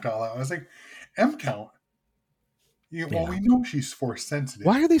actually laughed out loud. I was like, M count? Well, we know she's force sensitive.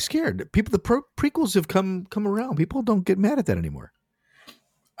 Why are they scared? People, the prequels have come around. People don't get mad at that anymore.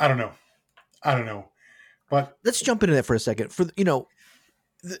 I don't know. But let's jump into that for a second. For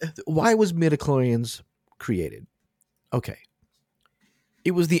why was midichlorians created? Okay,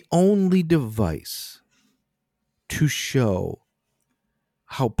 it was the only device to show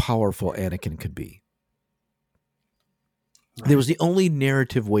how powerful Anakin could be. Right. There was the only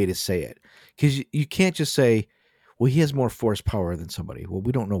narrative way to say it, because you can't just say, well, he has more force power than somebody. Well,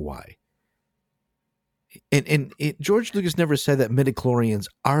 we don't know why. And George Lucas never said that midichlorians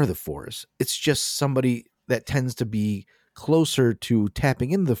are the force. It's just somebody that tends to be closer to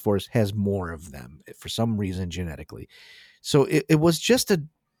tapping into the force has more of them for some reason genetically. So it was just a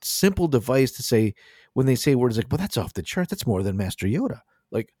simple device to say, when they say words like, well, that's off the chart, that's more than Master Yoda.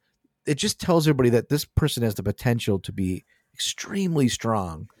 Like, it just tells everybody that this person has the potential to be extremely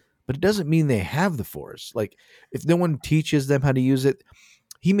strong, but it doesn't mean they have the force. Like, if no one teaches them how to use it,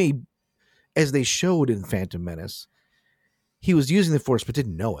 he may, as they showed in Phantom Menace, he was using the force but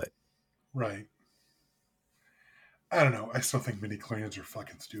didn't know it. Right. I don't know. I still think midichlorians are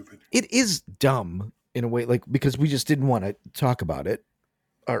fucking stupid. It is dumb in a way, like, because we just didn't want to talk about it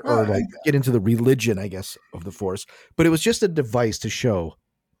or like get into the religion, I guess, of the force. But it was just a device to show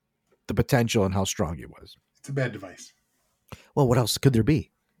the potential and how strong it was. It's a bad device. Well, what else could there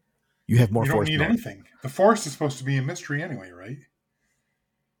be? You have more force. You don't need anything. The force is supposed to be a mystery anyway, right?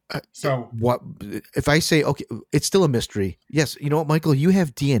 So what if I say, okay, it's still a mystery? Yes. You know what, Michael? You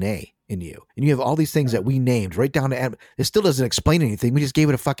have DNA in you, and you have all these things that we named right down to. It still doesn't explain anything. We just gave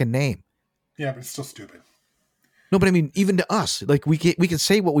it a fucking name. Yeah, but it's still stupid. No, but I mean, even to us, like we can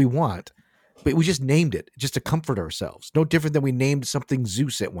say what we want, but we just named it just to comfort ourselves. No different than we named something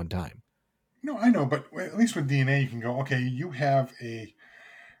Zeus at one time. No, I know, but at least with DNA, you can go, okay, you have a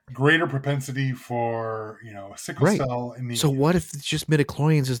greater propensity for, sickle cell anemia. So what if it's just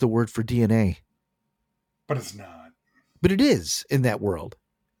midichlorians is the word for DNA? But it's not. But it is in that world.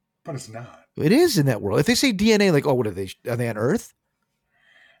 But it's not. It is in that world. If they say DNA, like, oh, what are they? Are they on Earth?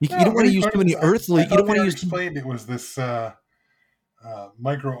 You don't want to use too many earthly. You don't want to use. Explained it was this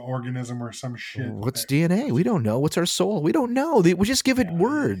microorganism or some shit. What's DNA? We don't know. What's our soul? We don't know. We just give it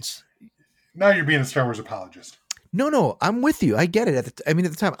words. Now you're being a Star Wars apologist. No, I'm with you. I get it. At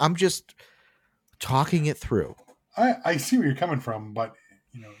the time, I'm just talking it through. I see where you're coming from, but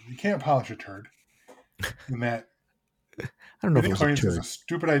you can't polish a turd. And that I don't know if it's a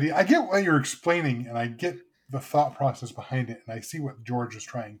stupid idea. I get what you're explaining, and I get the thought process behind it, and I see what George is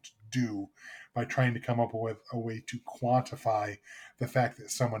trying to do by trying to come up with a way to quantify the fact that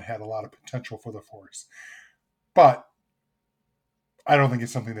someone had a lot of potential for the Force. But I don't think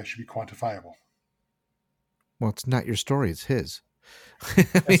it's something that should be quantifiable. Well, it's not your story; it's his.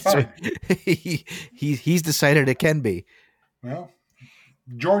 That's fine. He's decided it can be. Well,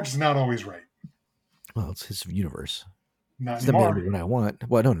 George is not always right. Well, it's his universe. Not It's the anymore. movie when I want.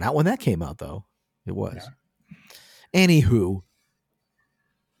 Well, no, not when that came out though. It was. Yeah. Anywho,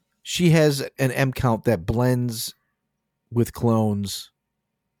 she has an M count that blends with clones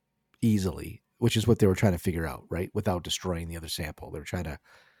easily, which is what they were trying to figure out, right? Without destroying the other sample, they're trying to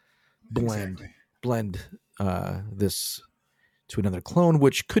blend this to another clone,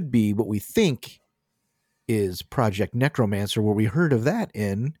 which could be what we think is Project Necromancer, where we heard of that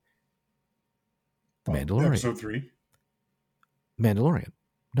in The Mandalorian. Episode 3. Mandalorian.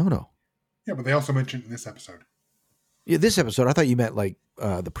 No. Yeah, but they also mentioned in this episode. Yeah, this episode, I thought you meant like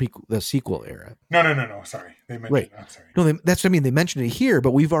the sequel era. No. Sorry, they mentioned. Right. I'm sorry. No, that's what I mean. They mentioned it here,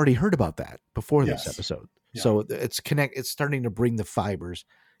 but we've already heard about that before this episode. Yeah. So it's It's starting to bring the fibers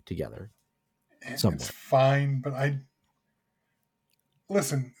together. It's fine, but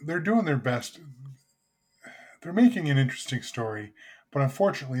listen. They're doing their best. They're making an interesting story, but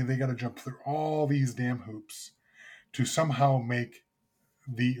unfortunately, they got to jump through all these damn hoops to somehow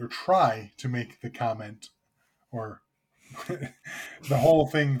try to make the comment or the whole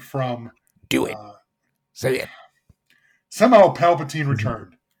thing from do it. Say it. Somehow Palpatine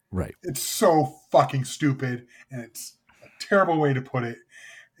returned. Right. It's so fucking stupid, and it's a terrible way to put it.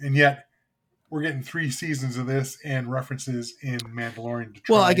 And yet, we're getting 3 seasons of this and references in Mandalorian to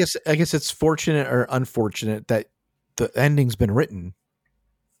try. Well, I guess it's fortunate or unfortunate that the ending's been written.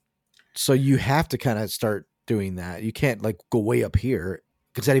 So you have to kind of start doing that. You can't like go way up here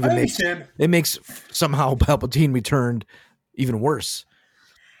because that even makes somehow Palpatine returned even worse.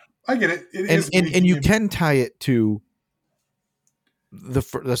 I get it. And you can tie it to the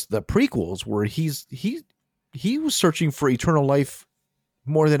prequels where he was searching for eternal life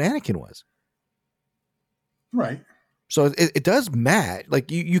more than Anakin was. Right. So it does match.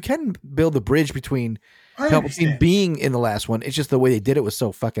 Like you can build the bridge between Palpatine being in the last one. It's just the way they did it was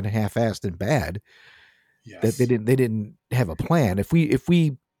so fucking half-assed and bad that they didn't have a plan. If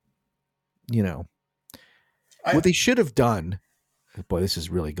we what they should have done. Boy, this is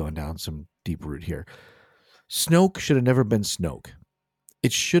really going down some deep root here. Snoke should have never been Snoke.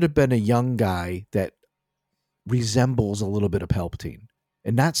 It should have been a young guy that resembles a little bit of Palpatine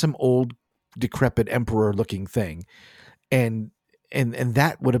and not some old decrepit emperor looking thing. And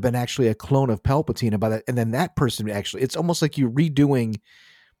that would have been actually a clone of Palpatine about it. And then that person actually, it's almost like you're redoing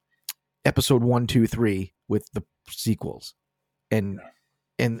episode 1, 2, 3 with the sequels. And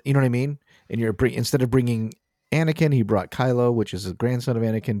you know what I mean? And instead of bringing Anakin, he brought Kylo, which is a grandson of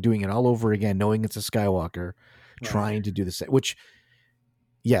Anakin, doing it all over again, knowing it's a Skywalker, trying to do the same, which,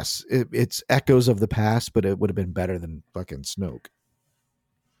 yes, it's echoes of the past, but it would have been better than fucking Snoke.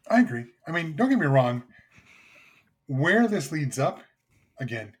 I agree. I mean, don't get me wrong. Where this leads up,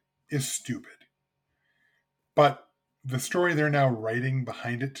 again, is stupid. But the story they're now writing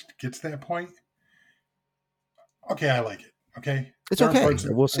behind it to get to that point, okay, I like it. Okay? It's okay.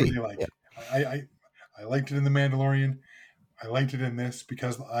 We'll see. I liked it in The Mandalorian. I liked it in this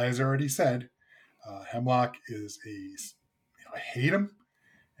because, as I already said, Hemlock is I hate him,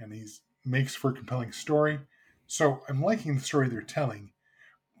 and he makes for a compelling story. So I'm liking the story they're telling.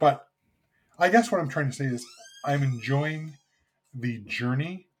 But I guess what I'm trying to say is I'm enjoying the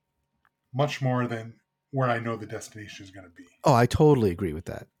journey much more than where I know the destination is going to be. Oh, I totally agree with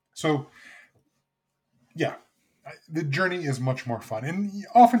that. So, yeah, the journey is much more fun. And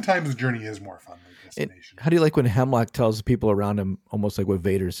oftentimes the journey is more fun than the destination. How do you like when Hemlock tells the people around him, almost like what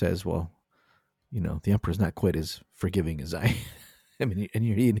Vader says, well, the Emperor's not quite as forgiving as I I mean, and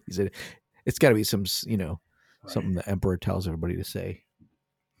he said, it's got to be some, something the Emperor tells everybody to say.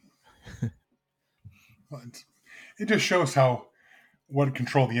 It just shows what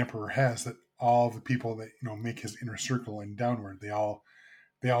control the Emperor has, that all the people that make his inner circle and downward, they all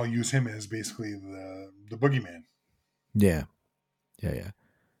use him as basically the boogeyman. Yeah.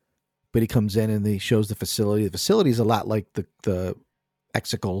 But he comes in and he shows the facility. The facility is a lot like the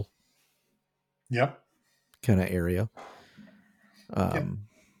Exegol kind of area.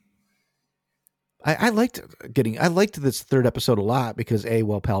 I liked this third episode a lot because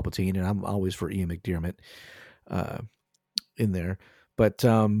Palpatine, and I'm always for Ian McDiarmid in there, but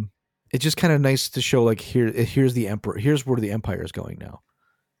it's just kind of nice to show like here's the Emperor, here's where the Empire is going now.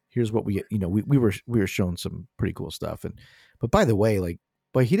 Here's what we were shown some pretty cool stuff, but by the way,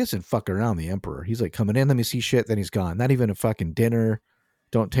 he doesn't fuck around, the Emperor. He's like coming in, let me see shit, then he's gone. Not even a fucking dinner.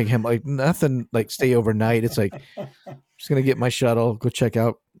 Don't take him, like nothing, like stay overnight. It's like just gonna get my shuttle, go check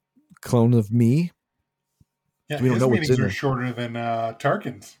out clone of me. Yeah, we don't know meetings are shorter than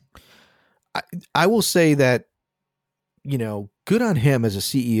Tarkin's. I will say that good on him as a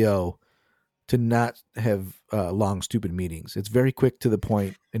CEO to not have long, stupid meetings. It's very quick to the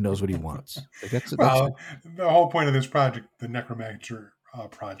point and knows what he wants. Like that's the whole point of this project, the Necromancer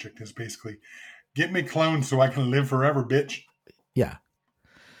project, is basically get me cloned so I can live forever, bitch. Yeah.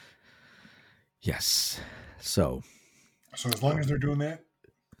 Yes. So as long as they're doing that,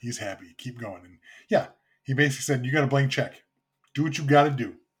 he's happy. Keep going. And yeah, he basically said, you got a blank check. Do what you got to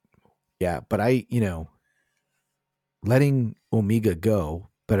do. Yeah, but letting Omega go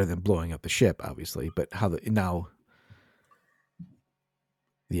better than blowing up the ship, obviously. But now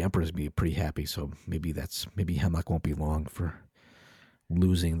the Emperor's be pretty happy, so maybe Hemlock won't be long for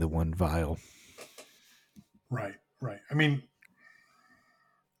losing the one vial. Right. I mean,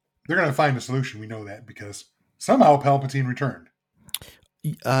 they're going to find a solution. We know that because somehow Palpatine returned.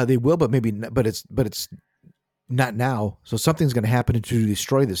 They will, but maybe, but it's not now. So something's going to happen to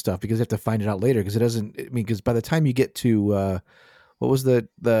destroy this stuff because they have to find it out later. Because it doesn't. I mean, because by the time you get to what was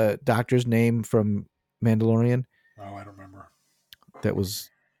the doctor's name from Mandalorian? Oh, I don't remember. That was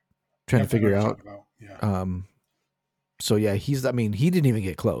trying to figure out. Yeah. So yeah, he didn't even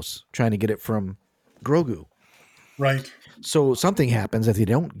get close trying to get it from Grogu. Right. So something happens if they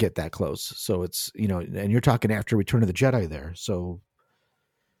don't get that close. So it's, and you're talking after Return of the Jedi there. So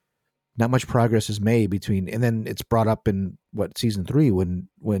not much progress is made between, and then it's brought up in season 3 when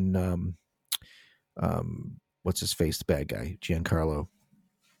what's his face, the bad guy, Giancarlo.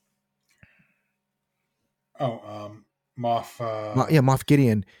 Oh, Moff. Moff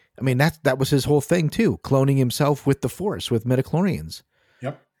Gideon. I mean, that was his whole thing too, cloning himself with the Force, with midichlorians.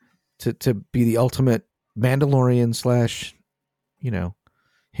 Yep. To be the ultimate Mandalorian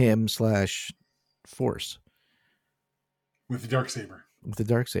 / him / Force. With the Darksaber. With the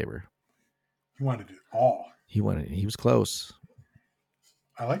Darksaber. He wanted it all. He was close.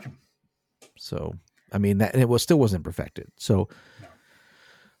 I like him. So, I mean, still wasn't perfected. So, no.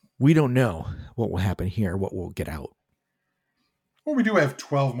 We don't know what will happen here, what will get out. Well, we do have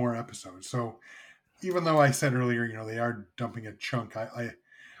 12 more episodes. So, even though I said earlier, they are dumping a chunk, I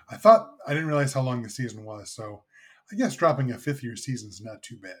thought, I didn't realize how long the season was. So, I guess dropping a 5th-year season is not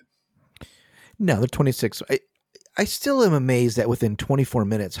too bad. No, they're 26. I still am amazed that within 24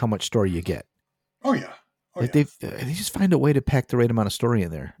 minutes, how much story you get. Oh, yeah. They just find a way to pack the right amount of story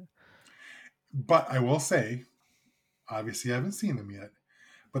in there. But I will say, obviously I haven't seen them yet,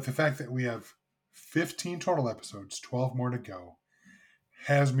 but the fact that we have 15 total episodes, 12 more to go,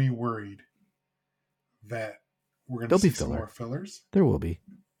 has me worried that we're going to see some more fillers. There will be.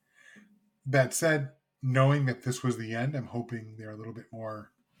 That said, knowing that this was the end, I'm hoping they're a little bit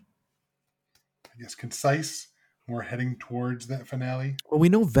more, I guess, concise. We're heading towards that finale. Well, we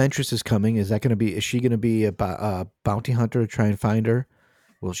know Ventress is coming. Is she going to be a bounty hunter to try and find her?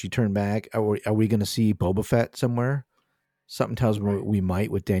 Will she turn back? Are we going to see Boba Fett somewhere? Something tells me we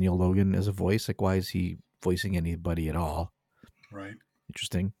might with Daniel Logan as a voice. Like, why is he voicing anybody at all? Right.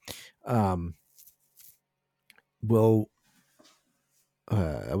 Interesting. I would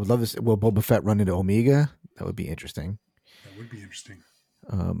love this. Will Boba Fett run into Omega? That would be interesting. That would be interesting.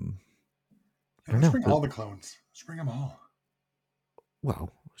 I don't know. Bring all the clones. Let's bring them all. Well,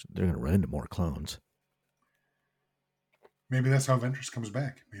 they're going to run into more clones. Maybe that's how Ventress comes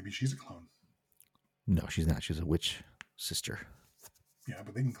back. Maybe she's a clone. No, she's not. She's a witch sister. Yeah,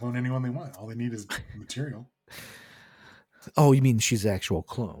 but they can clone anyone they want. All they need is material. Oh, you mean she's an actual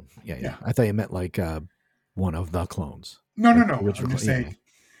clone? Yeah. I thought you meant like one of the clones. No. I'm just saying,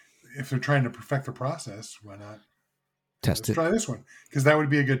 if they're trying to perfect the process, why not let's try this one? Because that would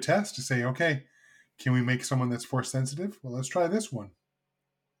be a good test to say, okay, can we make someone that's Force sensitive? Well, let's try this one.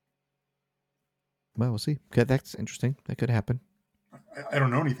 Well, we'll see. Okay, that's interesting. That could happen. I don't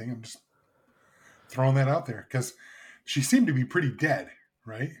know anything. I'm just throwing that out there because she seemed to be pretty dead,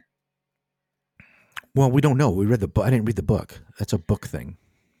 right? Well, we don't know. We read the book. I didn't read the book. That's a book thing.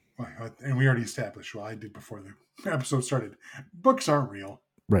 And we already established, I did before the episode started, books aren't real.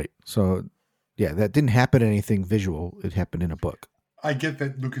 Right. So, yeah, that didn't happen in anything visual. It happened in a book. I get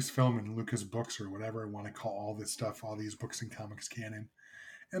that Lucasfilm and Lucas Books or whatever want to call all this stuff, all these books and comics canon.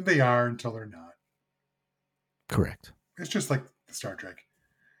 And they are until they're not. Correct. It's just like the Star Trek.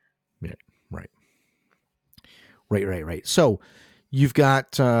 Yeah, right. So you've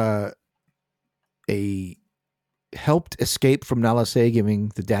got a helped escape from Nala Se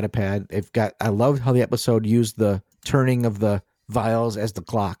giving the data pad. I loved how the episode used the turning of the vials as the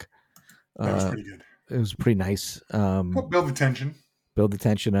clock. That was pretty good. It was pretty nice. Build the tension. Build the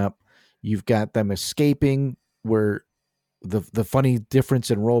tension up. You've got them escaping where the funny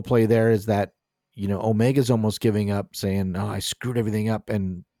difference in role play there is that, Omega's almost giving up saying, oh, I screwed everything up.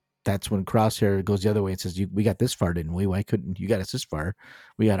 And that's when Crosshair goes the other way and says, we got this far, didn't we? Why couldn't you got us this far?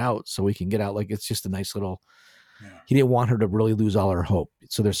 We got out so we can get out. Like, it's just a nice little, he didn't want her to really lose all her hope.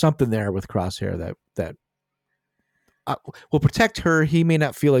 So there's something there with Crosshair that will protect her. He may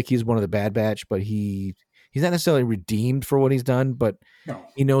not feel like he's one of the Bad Batch, but he's not necessarily redeemed for what he's done, but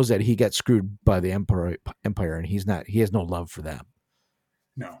he knows that he got screwed by the Empire, and he has no love for them.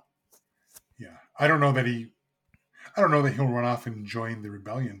 No. Yeah. I don't know that he'll run off and join the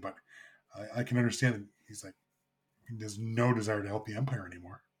rebellion, but I can understand that he's like, he has no desire to help the Empire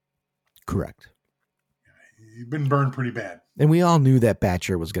anymore. Correct. Yeah, he's been burned pretty bad. And we all knew that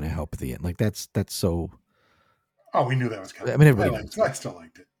Batcher was going to help at the end. Like, that's so. Oh, we knew that was coming. I mean, everybody I still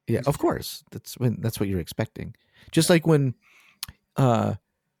liked it. Yeah, of course. That's what you're expecting. Just like when, in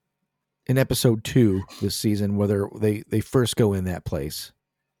episode 2 this season, where they first go in that place,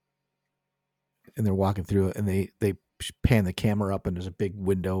 and they're walking through it, and they pan the camera up, and there's a big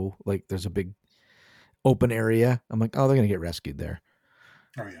window, like there's a big open area. I'm like, oh, they're gonna get rescued there.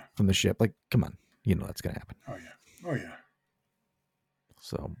 Oh yeah, from the ship. Like, come on, you know that's gonna happen. Oh yeah.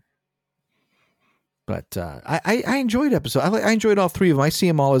 So. But I enjoyed episode. I enjoyed all 3 of them. I see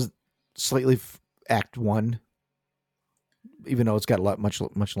them all as slightly Act 1, even though it's got much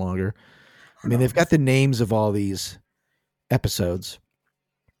longer. I mean, they've got the names of all these episodes.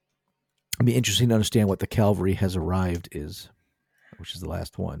 It'd be interesting to understand what the Cavalry has arrived is, which is the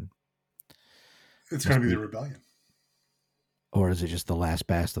last one. It's going to be the rebellion, or is it just the last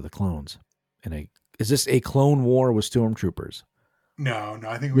batch of the clones? And is this a clone war with stormtroopers? No,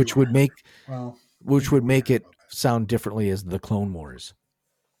 I think which would make it sound differently as the Clone Wars.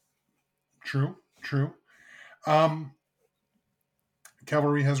 True.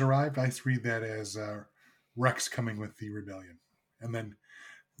 Cavalry has arrived. I read that as Rex coming with the rebellion, and then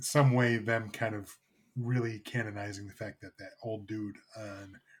some way them kind of really canonizing the fact that old dude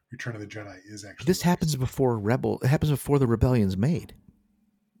on Return of the Jedi is actually. This happens before It happens before the rebellion's made.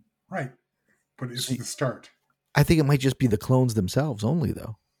 Right, but it's the start. I think it might just be the clones themselves only,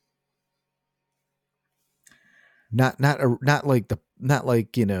 though. Not like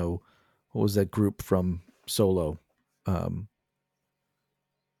what was that group from Solo?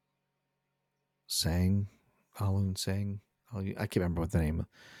 Sang. I can't remember what the name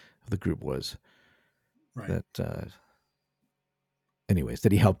of the group was. Right. That. Anyways,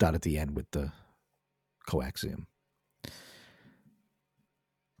 that he helped out at the end with the coaxium.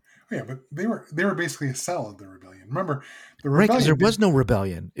 Yeah, but they were basically a cell of the rebellion. Remember, the rebellion, right? Because there was no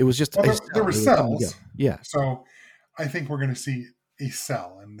rebellion. It was just there were cells. Yeah. So I think we're going to see a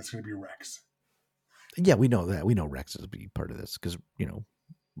cell, and it's going to be Rex. Yeah, we know that. We know Rex is be part of this because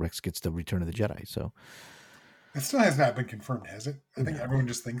Rex gets the Return of the Jedi. So it still has not been confirmed, has it? I think everyone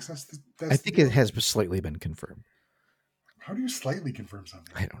just thinks that's I think it has slightly been confirmed. How do you slightly confirm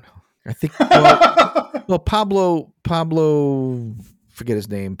something? I don't know. I think well Pablo. Forget his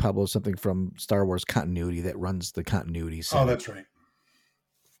name, Pablo something from Star Wars Continuity that runs the continuity center. Oh, that's right.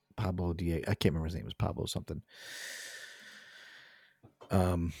 Pablo Diaz. I can't remember his name. It was Pablo something.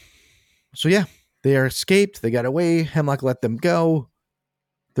 So yeah, they are escaped. They got away. Hemlock let them go.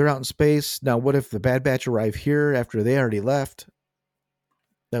 They're out in space. Now, what if the Bad Batch arrive here after they already left?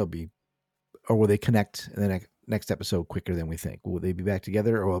 That would be, or will they connect in the next episode quicker than we think? Will they be back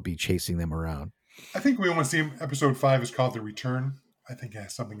together, or will it be chasing them around? I think we want to see him. Episode 5 is called The Return. I think it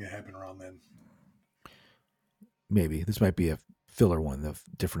has something to happen around then. Maybe this might be a filler one, a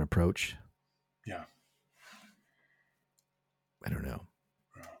different approach. Yeah. I don't know.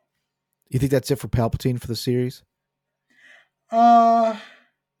 You think that's it for Palpatine for the series? It's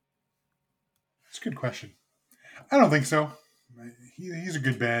a good question. I don't think so. He's a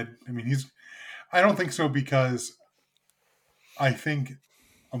good bad. I mean, I don't think so because I think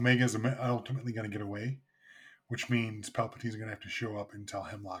Omega is ultimately going to get away, which means Palpatine's going to have to show up and tell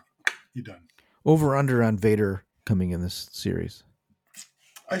Hemlock, "You done." Over under on Vader coming in this series?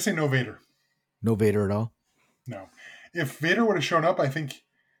 I say no Vader. No Vader at all? No. If Vader would have shown up, I think.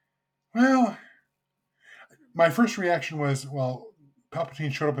 Well, my first reaction was, well,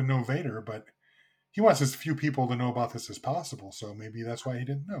 Palpatine showed up and no Vader, but he wants as few people to know about this as possible, so maybe that's why he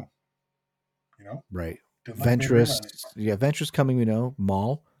didn't know. Right. Like Ventress. Yeah, Ventress coming, we know.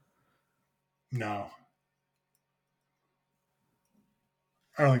 Maul. No.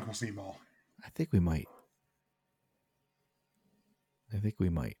 I don't think we'll see Maul. I think we might.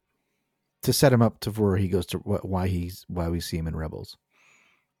 To set him up to where he goes to why we see him in Rebels.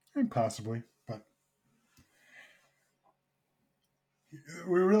 And possibly, but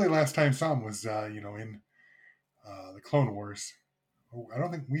we really last time saw him was in the Clone Wars. I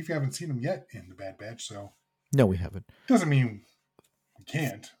don't think we haven't seen him yet in the Bad Batch, so no, we haven't. Doesn't mean we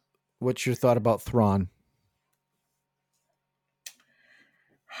can't. what's your thought about Thrawn?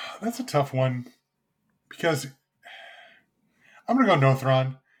 That's a tough one because I'm going to go no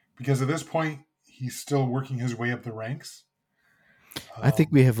Thrawn because at this point he's still working his way up the ranks. I think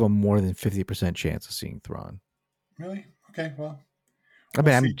we have a more than 50% chance of seeing Thrawn. Really? Okay, well. I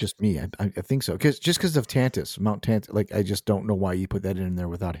mean, I'm just me. I think so. Just because of Tantus, Mount Tantus. Like, I just don't know why you put that in there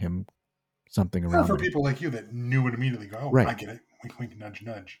without him something around. For people like you that knew it immediately, go, oh, right. I get it. Wink, wink, nudge,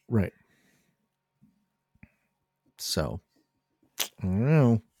 nudge. Right. So, I don't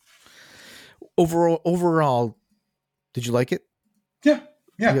know. Overall, did you like it? Yeah.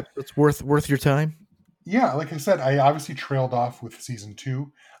 It's worth your time. Yeah, like I said, I obviously trailed off with season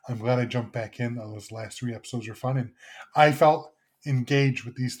 2. I'm glad I jumped back in. Those last 3 episodes were fun, and I felt engaged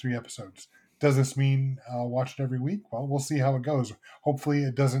with these 3 episodes. Does this mean I'll watch it every week? Well, we'll see how it goes. Hopefully,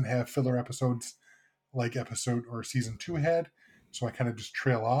 it doesn't have filler episodes like episode or season 2 had, so I kind of just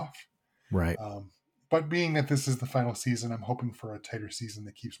trail off. Right. But being that this is the final season, I'm hoping for a tighter season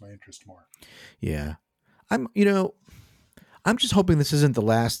that keeps my interest more. Yeah. I'm just hoping this isn't the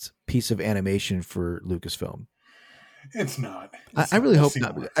last piece of animation for Lucasfilm. It's not. I really hope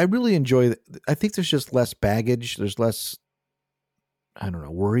not. I really enjoy it. I think there's just less baggage. There's less, I don't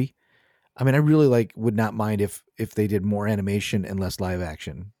know, worry. I mean, I really would not mind if they did more animation and less live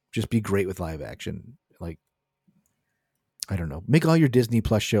action. Just be great with live action. Like, I don't know, make all your Disney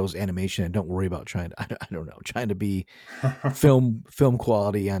Plus shows animation and don't worry about trying to be film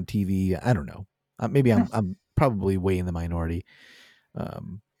quality on TV. I don't know. Maybe I'm probably way in the minority.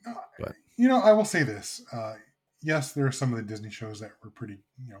 But I will say this. Yes, there are some of the Disney shows that were pretty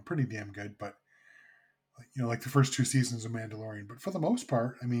damn good, but like the first 2 seasons of Mandalorian. But for the most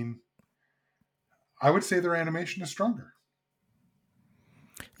part, I mean, I would say their animation is stronger.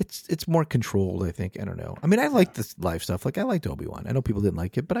 It's more controlled, I think. I don't know. I mean, I like this live stuff. Like, I liked Obi-Wan. I know people didn't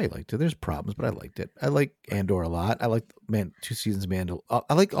like it, but I liked it. There's problems, but I liked it. I like Andor a lot. I like 2 seasons of Mandalorian.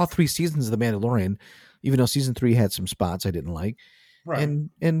 I like all 3 seasons of The Mandalorian, even though season 3 had some spots I didn't like. Right.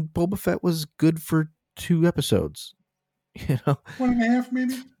 And Boba Fett was good for 2 episodes. 1.5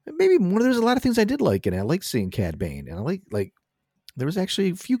 maybe? Maybe more. There's a lot of things I did like, and I like seeing Cad Bane, and I like there was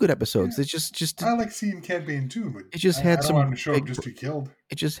actually a few good episodes. Yeah. It's just I like seeing Cad Bane too, but it just had some. I don't want to show him just to be killed.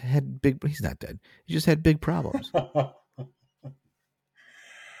 It just had big. He's not dead. He just had big problems. Okay.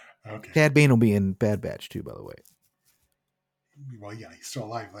 Cad Bane will be in Bad Batch too, by the way. Well, yeah, he's still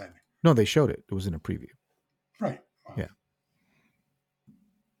alive then. No, they showed it. It was in a preview. Right. Wow. Yeah.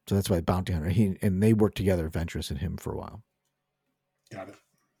 So that's why Bounty Hunter. And they worked together, Ventress and him, for a while. Got it.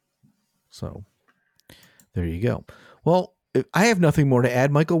 So there you go. Well, I have nothing more to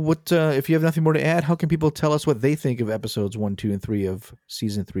add, Michael. What if you have nothing more to add? How can people tell us what they think of episodes 1, 2, and 3 of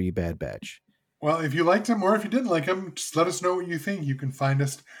season 3 Bad Batch? Well, if you liked them or if you didn't like them, just let us know what you think. You can find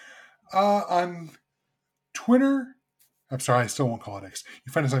us on Twitter. I'm sorry, I still won't call it X. You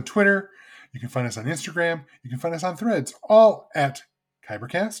can find us on Twitter. You can find us on Instagram. You can find us on Threads, all at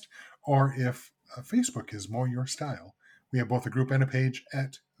Kybercast. Or if Facebook is more your style, we have both a group and a page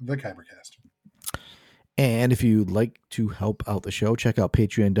at the Kybercast. And if you'd like to help out the show, check out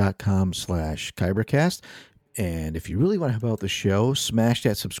patreon.com/Kybercast. And if you really want to help out the show, smash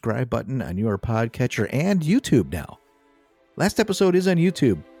that subscribe button on your podcatcher and YouTube now. Last episode is on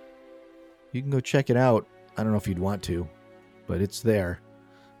YouTube. You can go check it out. I don't know if you'd want to, but it's there.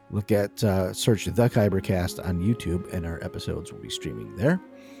 Look at, search The Kybercast on YouTube, and our episodes will be streaming there.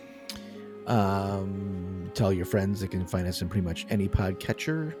 Tell your friends they can find us in pretty much any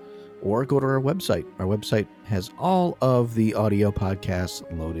podcatcher, or go to our website. Our website has all of the audio podcasts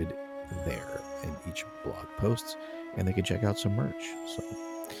loaded there in each blog posts, and they can check out some merch. So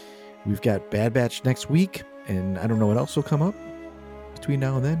we've got Bad Batch next week, and I don't know what else will come up between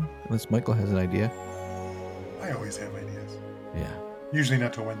now and then, unless Michael has an idea. I always have ideas. Yeah. Usually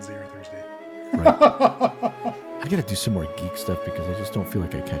not till Wednesday or Thursday. Right. I got to do some more geek stuff because I just don't feel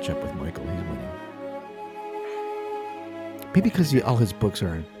like I catch up with Michael. He's winning. Maybe because all his books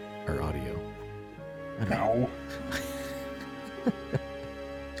are audio. I don't know.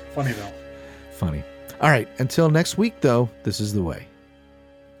 Funny though. Funny. All right. Until next week, though, this is the way.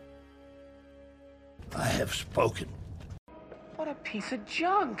 I have spoken. What a piece of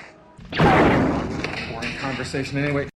junk. Boring conversation anyway.